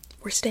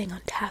 We're staying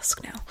on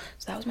task now.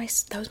 So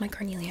that was my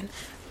carnelian,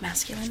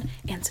 masculine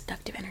and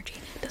seductive energy.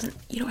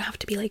 You don't have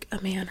to be like a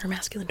man or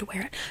masculine to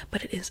wear it,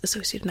 but it is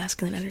associated with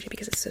masculine energy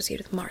because it's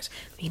associated with Mars.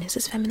 Venus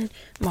is feminine,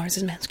 Mars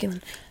is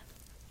masculine.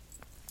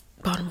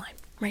 Bottom line,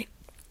 right?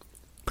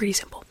 Pretty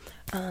simple.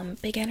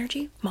 Big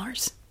energy,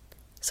 Mars.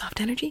 Soft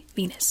energy,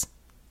 Venus.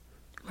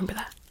 Remember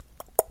that.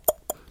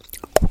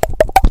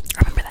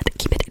 Remember that.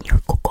 Keep it in your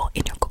coco,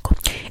 in your coco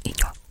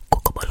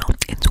bolo,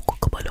 in su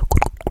coco bolo.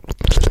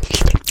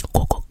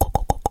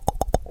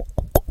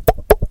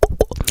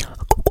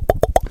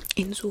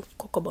 In su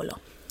coco bolo.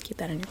 Keep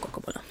that in your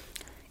coco bolo.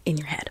 In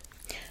your head.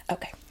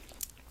 Okay.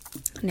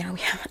 Now we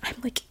have, I'm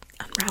like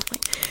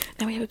unraveling.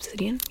 Now we have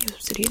obsidian.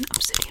 Obsidian.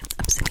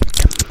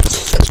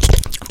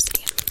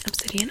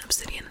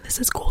 This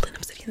is golden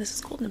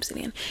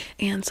obsidian.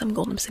 And some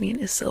golden obsidian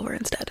is silver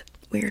instead.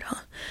 Weird,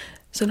 huh?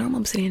 So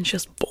normal obsidian is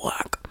just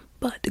black,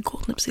 but the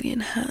golden obsidian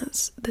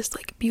has this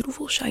like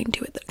beautiful shine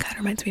to it that kind of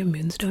reminds me of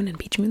moonstone and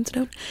beach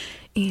moonstone.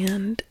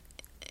 And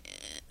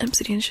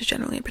obsidian is just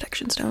generally a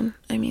protection stone.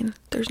 I mean,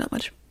 there's not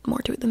much more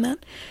to it than that.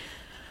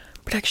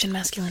 Protection,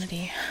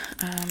 masculinity.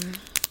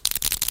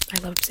 I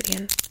love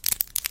obsidian.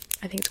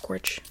 I think it's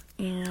quartz,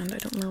 and I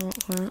don't know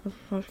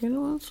what it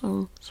was,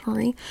 so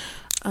sorry.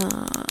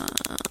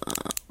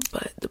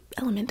 But the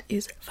element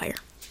is fire.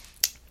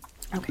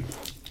 Okay.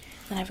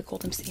 Then I have a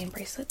gold obsidian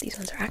bracelet. These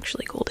ones are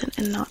actually golden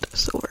and not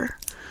silver,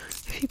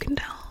 if you can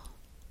tell.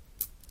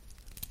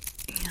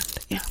 And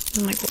yeah,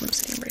 my gold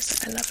obsidian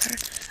bracelet. I love her.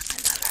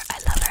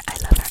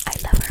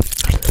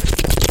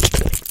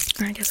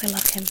 Or I guess I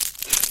love him.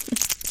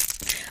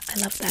 I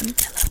love them.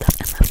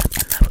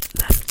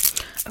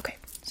 Okay,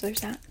 so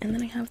there's that. And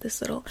then I have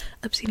this little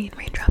obsidian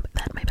raindrop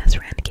that my best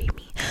friend gave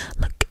me.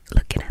 Look,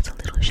 it has a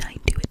little shine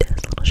to it.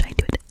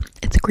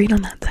 It's green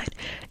on that side,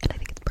 and I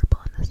think it's purple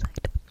on this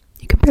side.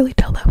 You can barely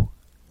tell though.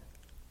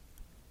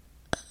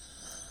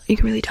 You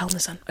can really tell in the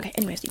sun. Okay,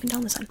 anyways, you can tell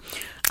in the sun.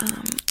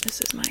 This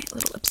is my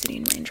little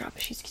obsidian raindrop.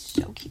 She's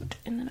so cute.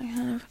 And then I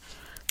have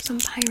some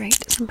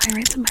pyrite.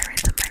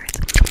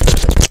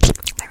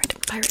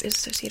 Pyrite is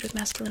associated with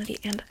masculinity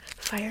and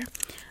fire.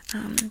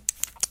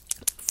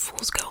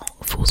 Fool's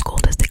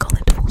gold, as they call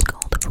it. Fool's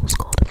gold, as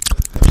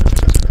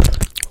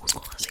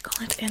they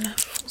call it. And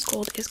fool's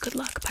gold is good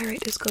luck.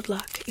 Pyrite is good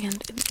luck, and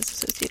it is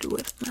associated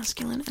with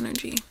masculine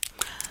energy,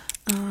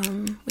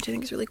 which I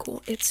think is really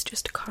cool. It's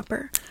just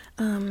copper,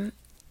 and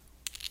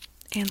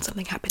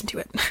something happened to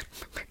it. I don't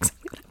remember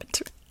exactly what happened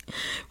to it,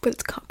 but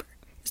it's copper.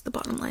 Is the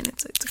bottom line.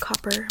 It's a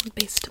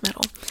copper-based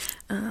metal,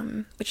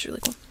 which is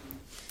really cool.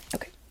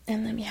 Okay.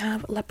 And then we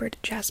have leopard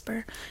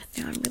jasper.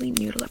 Now I'm really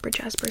new to leopard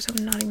jasper, so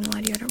I'm not even gonna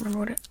lie to you. I don't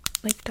remember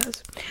what it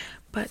does,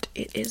 but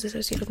it is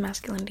associated with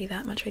masculinity.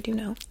 That much I do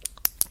know.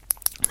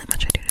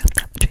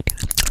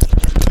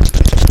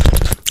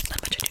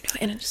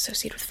 And it's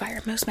associated with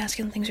fire. Most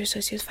masculine things are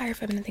associated with fire.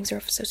 Feminine things are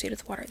associated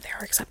with water. There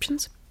are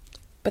exceptions,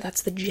 but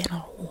that's the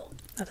general rule.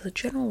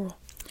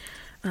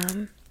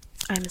 I'm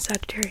a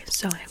Sagittarius,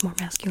 so I have more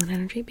masculine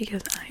energy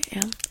because I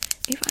am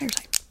a fire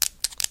sign.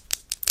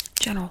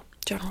 General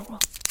rule.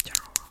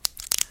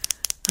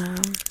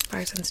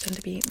 Fire signs tend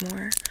to be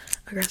more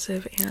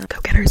aggressive and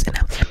go-getters and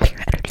have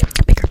bigger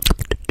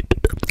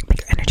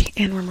energy,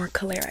 and we're more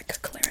choleric.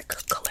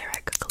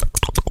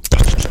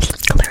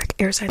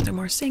 Air signs are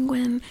more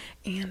sanguine,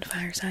 and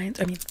water signs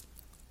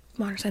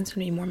tend to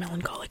be more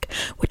melancholic,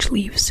 which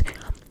leaves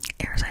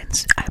air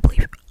signs, I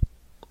believe,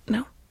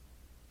 no,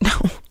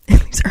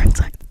 these earth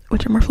signs,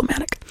 which are more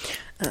phlegmatic.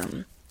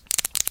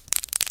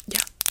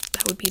 Yeah,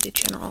 that would be the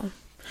general.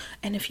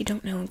 And if you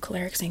don't know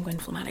choleric, sanguine,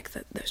 phlegmatic,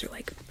 those are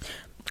like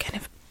kind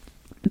of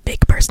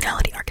big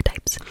personality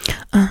archetypes.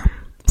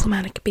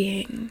 Phlegmatic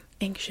being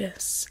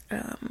anxious,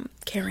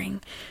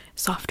 caring,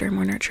 softer,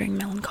 more nurturing.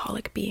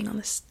 Melancholic being on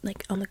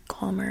the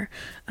calmer,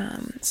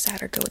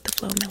 sadder, go with the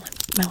flow,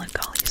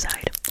 melancholy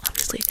side.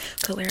 Obviously,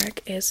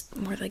 choleric is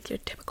more like your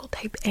typical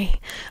type A.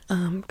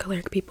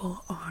 Choleric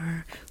people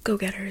are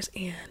go-getters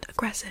and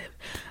aggressive,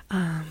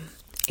 and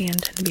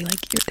tend to be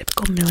like your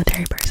typical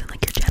military person,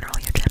 like your general.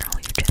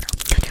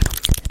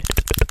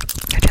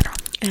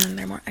 And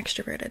they're more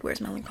extroverted, whereas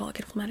melancholic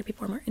and phlegmatic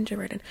people are more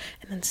introverted.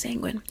 And then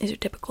sanguine is your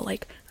typical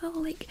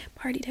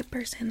party type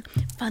person,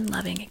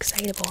 fun-loving,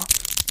 excitable,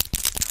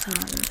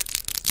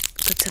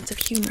 good sense of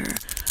humor,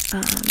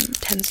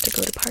 tends to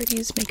go to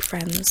parties, make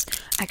friends,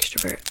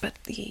 extrovert, but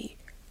the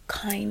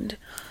kind,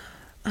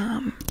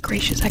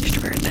 gracious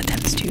extrovert that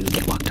tends to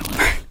get walked all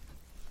over.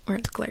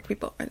 Whereas choleric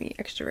people are the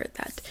extrovert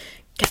that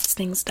gets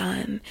things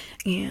done,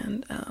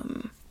 and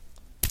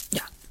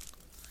yeah.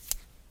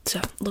 So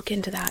look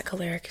into that.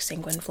 Choleric,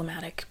 sanguine,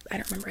 phlegmatic. I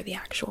don't remember the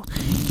actual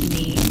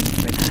name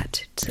for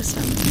that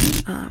system,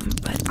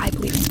 but I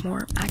believe it's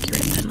more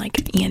accurate than like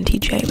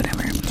ENTJ,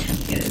 whatever,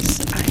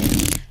 because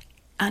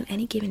on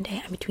any given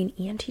day I'm between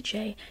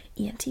ENTJ,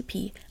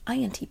 ENTP,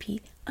 INTP,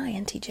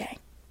 INTJ.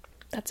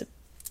 That's a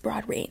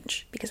broad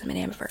range because I'm an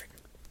ambivert.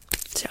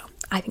 So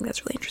I think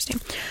that's really interesting.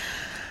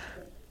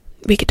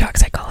 we could talk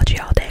psychology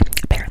all day.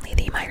 Apparently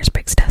the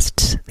Myers-Briggs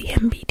tests, the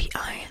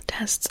MBTI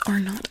tests, are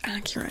not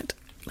accurate.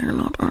 They're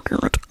not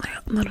accurate.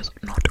 That is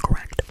not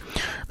correct.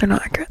 They're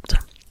not accurate. So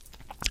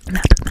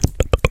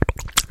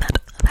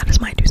that is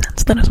my 2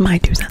 cents. That is my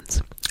 2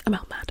 cents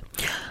about that.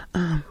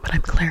 But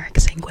I'm cleric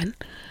sanguine.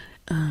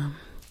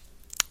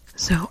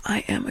 So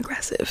I am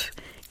aggressive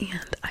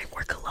and I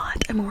work a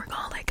lot. I'm a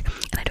workaholic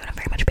and I don't have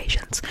very much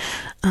patience.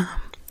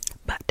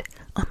 But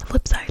on the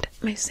flip side,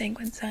 my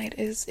sanguine side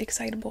is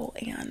excitable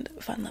and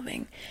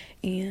fun-loving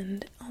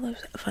and all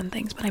those fun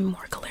things, but I'm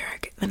more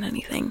choleric than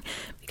anything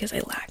because I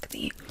lack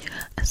the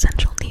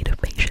essential need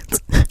of patience.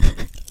 I'm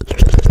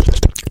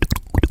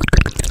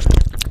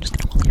just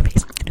gonna roll your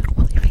face.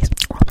 Roll your face.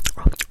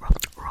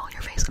 Roll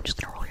your face. I'm just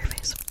gonna roll your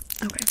face.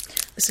 Okay.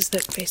 This is the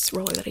face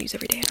roller that I use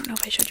every day. I don't know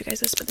if I showed you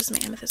guys this, but this is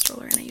my amethyst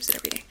roller and I use it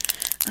every day.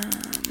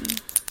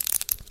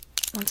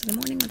 Once in the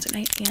morning, once at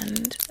night,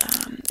 and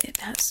it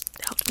has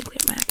helped me clear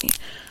up my acne.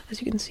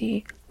 As you can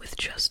see, with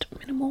just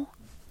minimal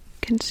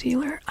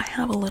concealer, I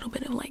have a little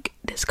bit of like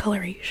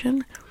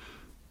discoloration,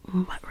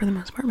 but for the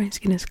most part, my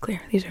skin is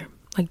clear. These are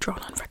like drawn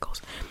on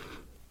freckles.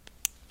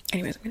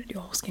 Anyways, I'm gonna do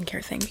a whole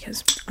skincare thing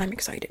because I'm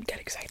excited.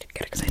 Get excited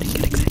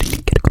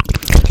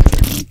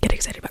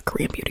about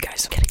Korean beauty,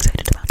 guys. Get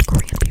excited about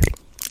Korean beauty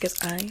because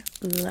I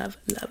love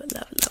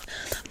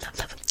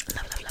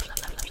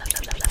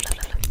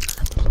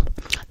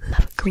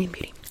Korean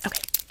beauty.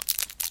 Okay,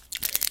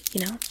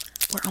 you know,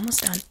 we're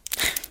almost done.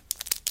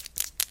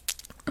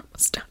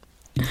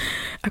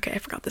 Okay, I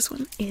forgot this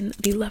one. In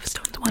the Love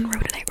Stones one,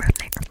 Rhodonite.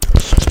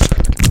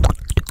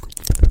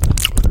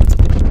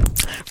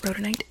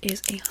 Rhodonite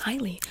is a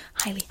highly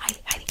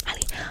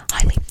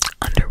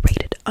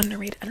underrated. I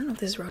don't know if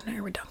this is Rhodonite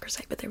or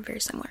Reduncrosite, but they're very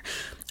similar.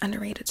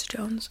 Underrated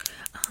stones.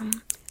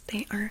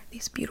 They are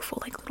these beautiful,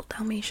 like little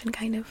Dalmatian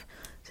kind of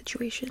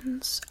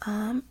situations,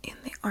 and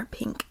they are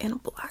pink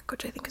and black,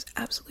 which I think is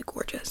absolutely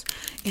gorgeous,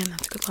 and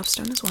that's a good love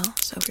stone as well.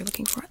 So if you're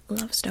looking for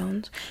love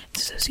stones,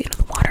 it's associated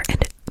with water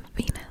and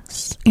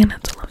Venus, and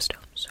it's a love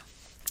stone. So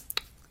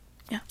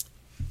yeah,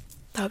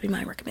 that would be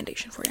my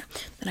recommendation for you.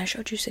 Then I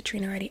showed you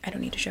citrine already. I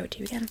don't need to show it to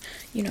you again.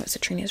 You know what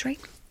citrine is, right?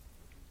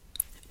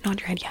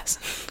 Nod your head yes.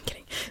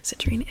 Kidding.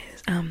 Citrine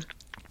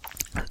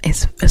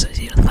is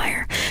associated with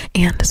fire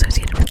and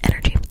associated with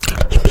energy.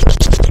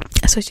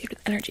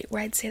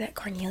 Where I'd say that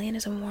carnelian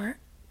is a more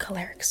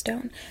choleric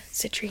stone,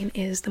 citrine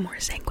is the more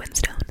sanguine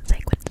stone.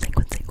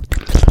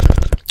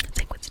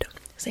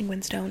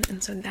 Sanguine stone,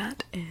 and so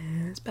that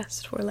is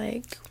best for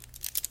like.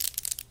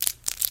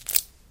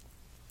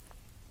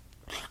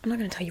 I'm not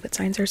gonna tell you what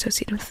signs are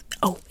associated with.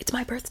 Oh, it's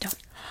my birthstone.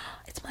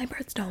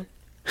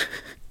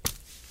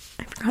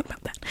 I forgot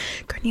about that.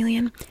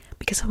 Carnelian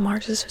because of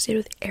Mars is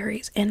associated with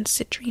Aries, and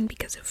citrine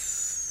because of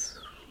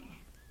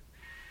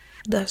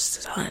the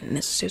sun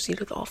is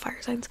associated with all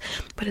fire signs,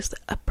 but it's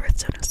a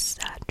birthstone of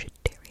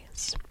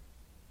Sagittarius.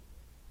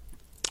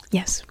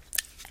 Yes,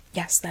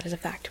 that is a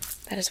fact.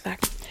 I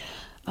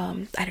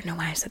don't know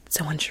why I said it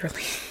so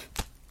unsurely,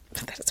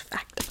 but that is a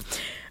fact.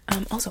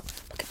 Also,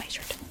 look at my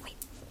shirt. Wait,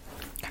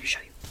 gotta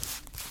show you.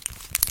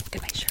 Look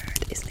at my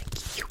shirt. Isn't it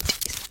cute?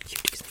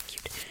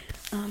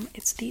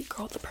 It's the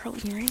girl with the pearl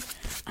earring.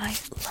 I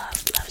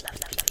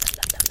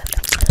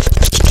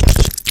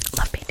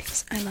love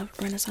paintings. I love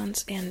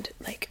Renaissance and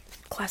like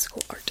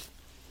classical art.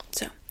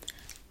 So,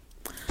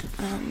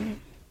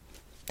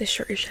 this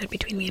shirt is shed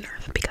between me and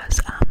Earth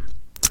because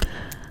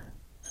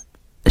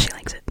she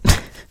likes it.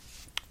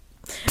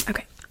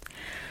 Okay,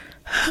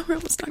 we're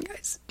almost done,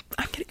 guys.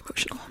 I'm getting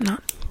emotional. I'm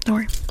not. Don't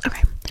worry.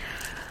 Okay,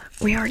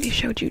 we already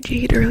showed you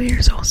jade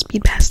earlier, so I'll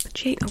speed past the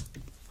jade.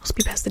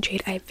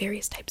 I have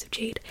various types of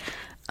jade.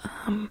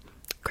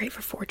 Great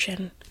for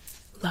fortune,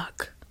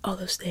 luck, all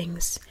those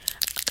things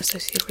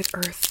associated with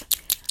Earth.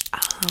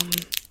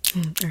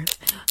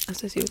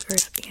 Associated with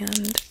Earth,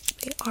 and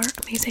they are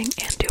amazing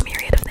and do a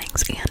myriad of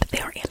things, and they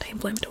are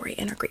anti-inflammatory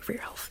and are great for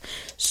your health.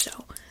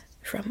 So,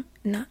 from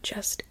not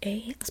just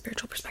a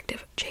spiritual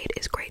perspective, jade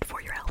is great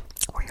for your health.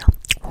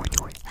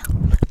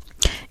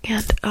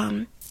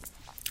 And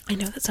I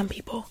know that some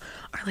people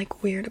are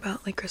like weird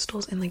about like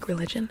crystals and like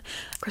religion.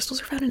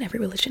 Crystals are found in every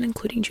religion,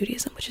 including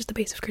Judaism, which is the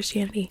base of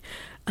Christianity.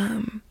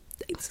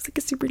 This is like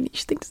a super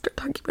niche thing to start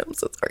talking about. I'm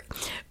so sorry,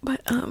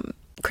 but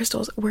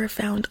crystals were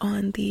found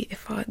on the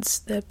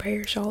ephods, the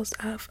prayer shawls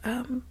of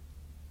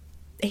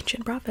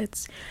ancient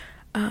prophets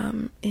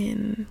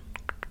in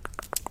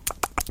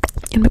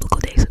biblical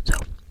days. So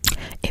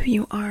if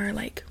you are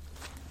like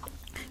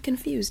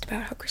confused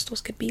about how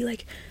crystals could be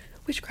like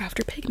witchcraft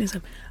or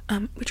paganism,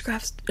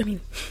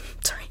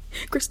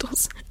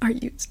 crystals are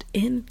used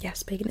in,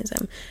 yes,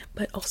 paganism,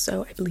 but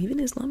also I believe in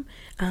Islam,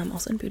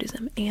 also in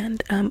Buddhism,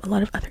 and a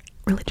lot of other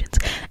religions,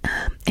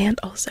 and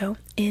also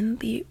in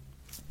the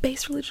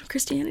base religion of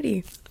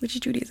Christianity, which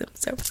is Judaism.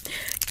 So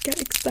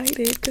get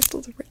excited.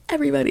 Crystals are for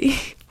everybody.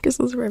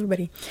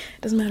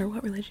 Doesn't matter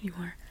what religion you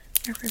are,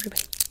 they're for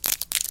everybody.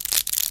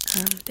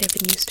 They have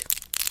been used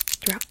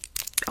throughout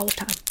all of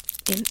time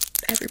in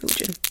every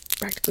religion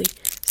practically.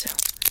 So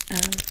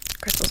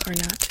crystals are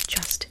not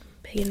just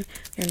pagan,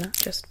 they're not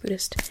just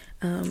Buddhist.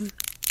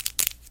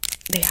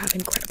 They have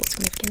incredible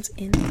significance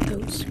in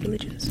those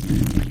religions,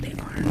 but they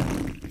are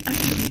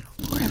actually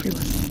for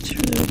everyone. It's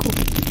really, really cool.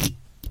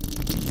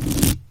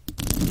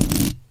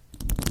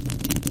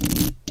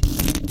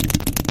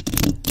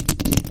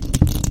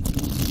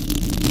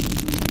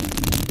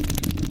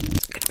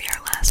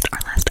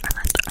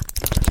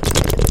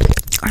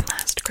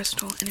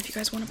 Crystal, and if you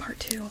guys want a part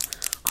 2, I'll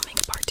make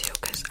a part 2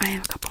 because I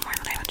have a couple more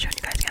that I haven't shown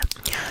you guys yet.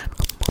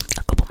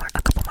 A couple more,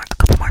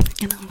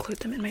 and I'll include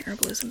them in my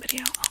herbalism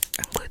video.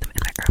 I'm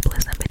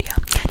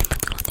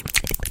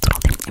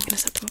gonna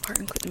set them apart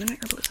and include them in my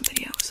herbalism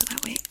video so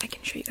that way I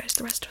can show you guys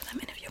the rest of them.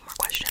 And if you have more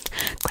questions,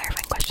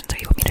 clarifying questions, or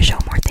you want me to show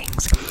more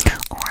things,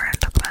 or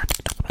talk about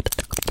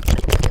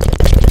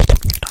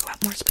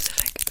more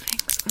specific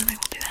things, then I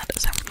will do that.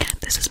 So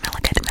this is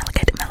malachite,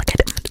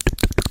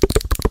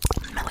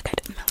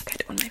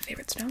 one of my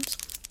favorite stones.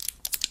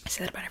 I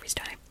say that about every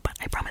stone, but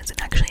I promise it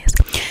actually is.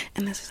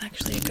 And this is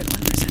actually a good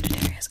one for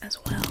Sagittarius as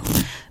well.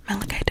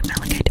 Malachite is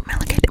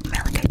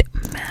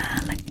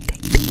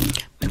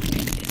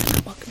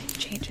a welcoming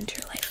change into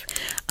your life.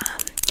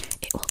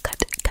 It will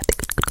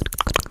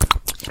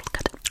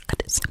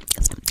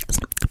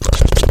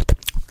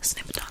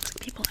snip toxic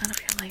people out of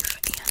your life,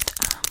 and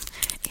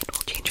it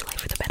will change your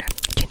life for the better.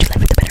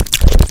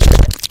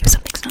 If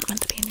something's not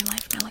meant to be in your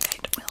life,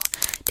 malachite will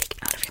take it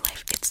out of your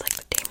life. It's like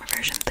the tamer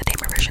version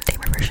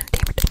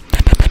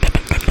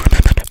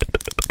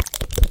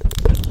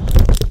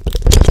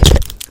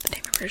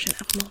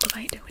of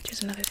moldavite, which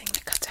is another thing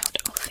that cuts out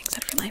all the things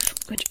out of your life,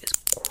 which is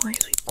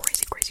crazy. It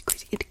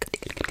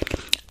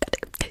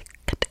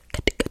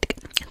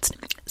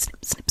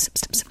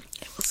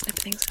will snip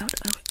things out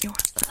of your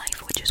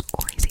life, which is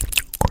crazy.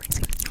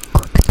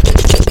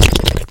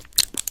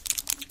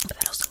 But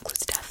that also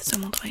includes death. So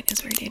moldavite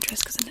is very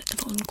dangerous because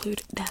it will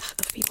include death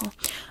of people.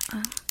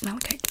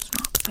 Malachite does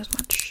not as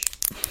much.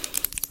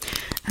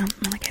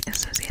 Malachite is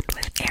associated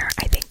with air,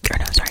 I think. Or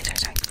no, sorry.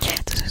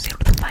 It's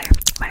associated with fire,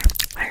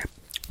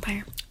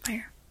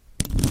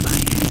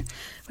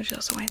 which is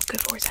also why it's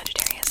good for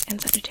Sagittarius. And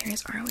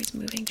Sagittarius are always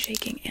moving,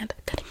 shaking, and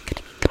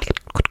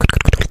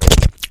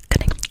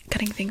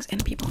cutting things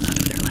and people out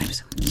of their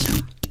lives. So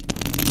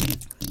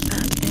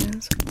that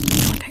is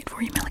malachite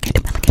for you. Malachite.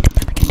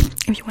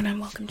 If you want to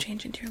welcome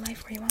change into your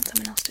life, or you want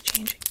someone else to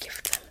change,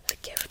 gift them the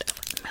gift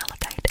of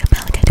malachite.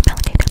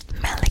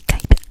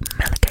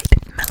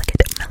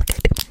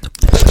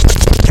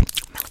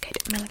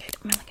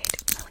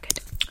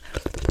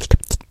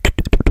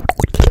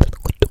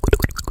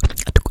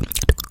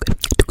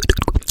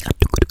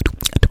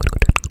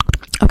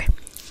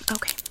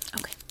 Okay.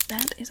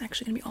 That is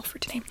actually going to be all for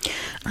today.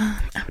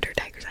 After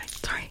Tiger's Eye.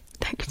 Sorry,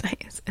 Tiger's Eye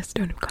is a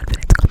stone of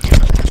confidence.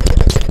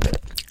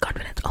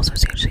 Confidence also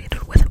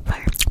associated with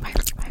fire,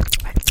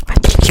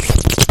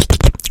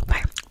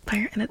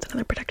 and it's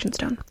another protection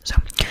stone. So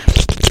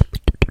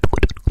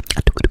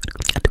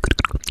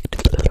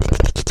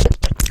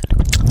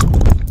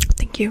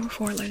thank you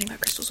for learning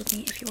about crystals with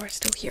me. If you are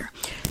still here,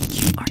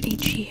 you are a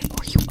G,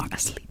 or you are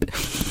asleep.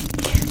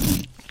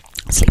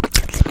 Sleep.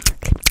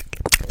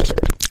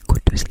 Go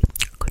to sleep.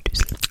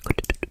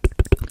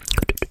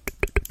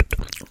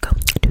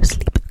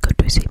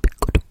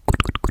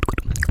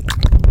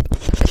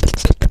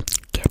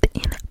 Get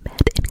in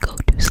bed and go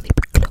to sleep.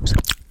 Close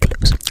your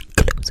eyes.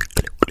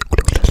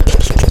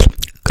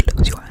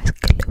 Close your eyes.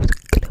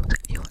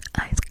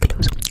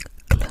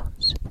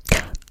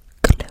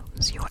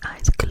 Close your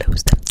eyes.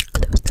 Close them.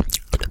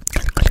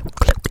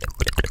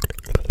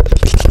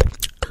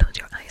 Close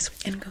your eyes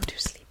and go to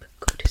sleep.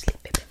 Go to sleep,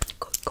 baby.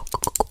 Go to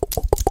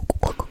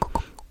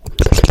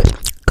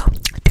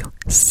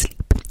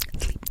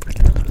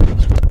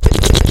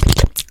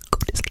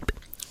sleep.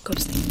 Go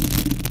to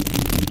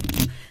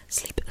sleep.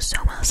 Sleep so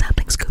well,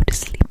 saplings. Go to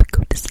sleep.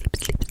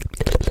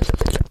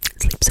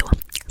 Sleep so well.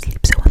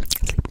 Sleep.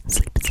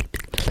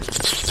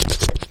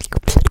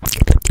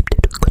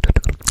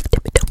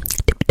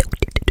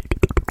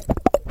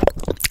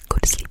 Go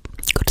to sleep.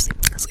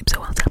 Sleep so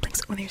well,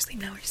 saplings. Whether you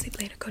sleep now or you sleep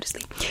later, go to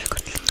sleep. Go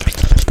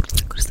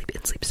to sleep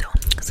and sleep so well.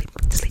 Sleep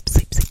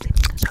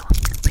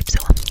so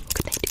well.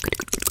 Good night.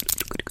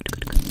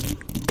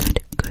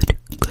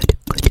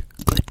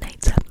 Good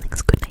night,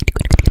 saplings. Good night.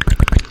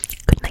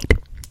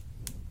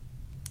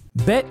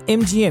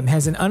 BetMGM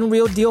has an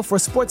unreal deal for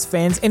sports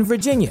fans in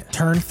Virginia.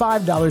 Turn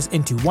 $5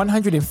 into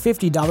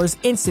 $150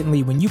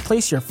 instantly when you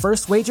place your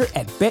first wager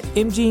at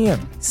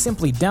BetMGM.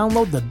 Simply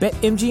download the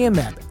BetMGM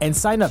app and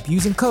sign up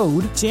using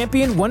code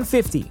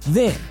Champion150.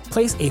 Then,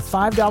 place a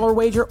 $5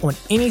 wager on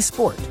any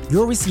sport.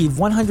 You'll receive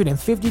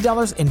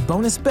 $150 in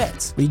bonus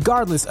bets,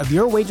 regardless of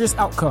your wager's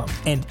outcome.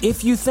 And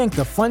if you think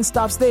the fun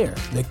stops there,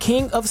 the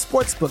king of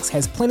sportsbooks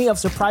has plenty of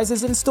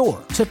surprises in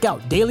store. Check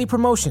out daily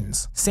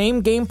promotions,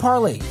 same-game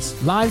parlays,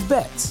 live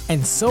bets,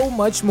 and so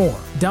much more.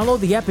 Download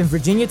the app in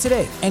Virginia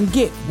today and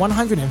get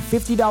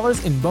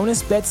 $150 in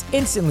bonus bets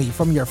instantly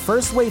from your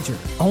first wager.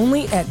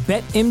 Only at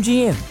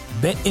BetMGM.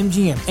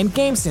 BetMGM and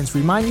GameSense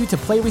remind you to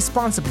play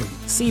responsibly.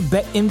 See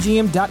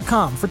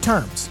BetMGM.com for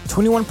terms.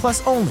 21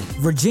 plus only.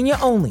 Virginia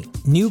only.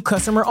 New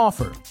customer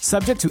offer.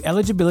 Subject to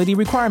eligibility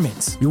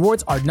requirements.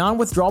 Rewards are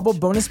non-withdrawable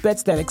bonus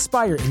bets that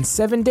expire in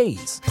 7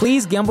 days.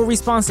 Please gamble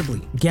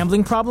responsibly.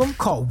 Gambling problem?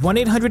 Call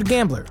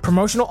 1-800-GAMBLER.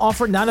 Promotional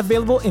offer not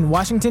available in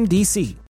Washington, D.C.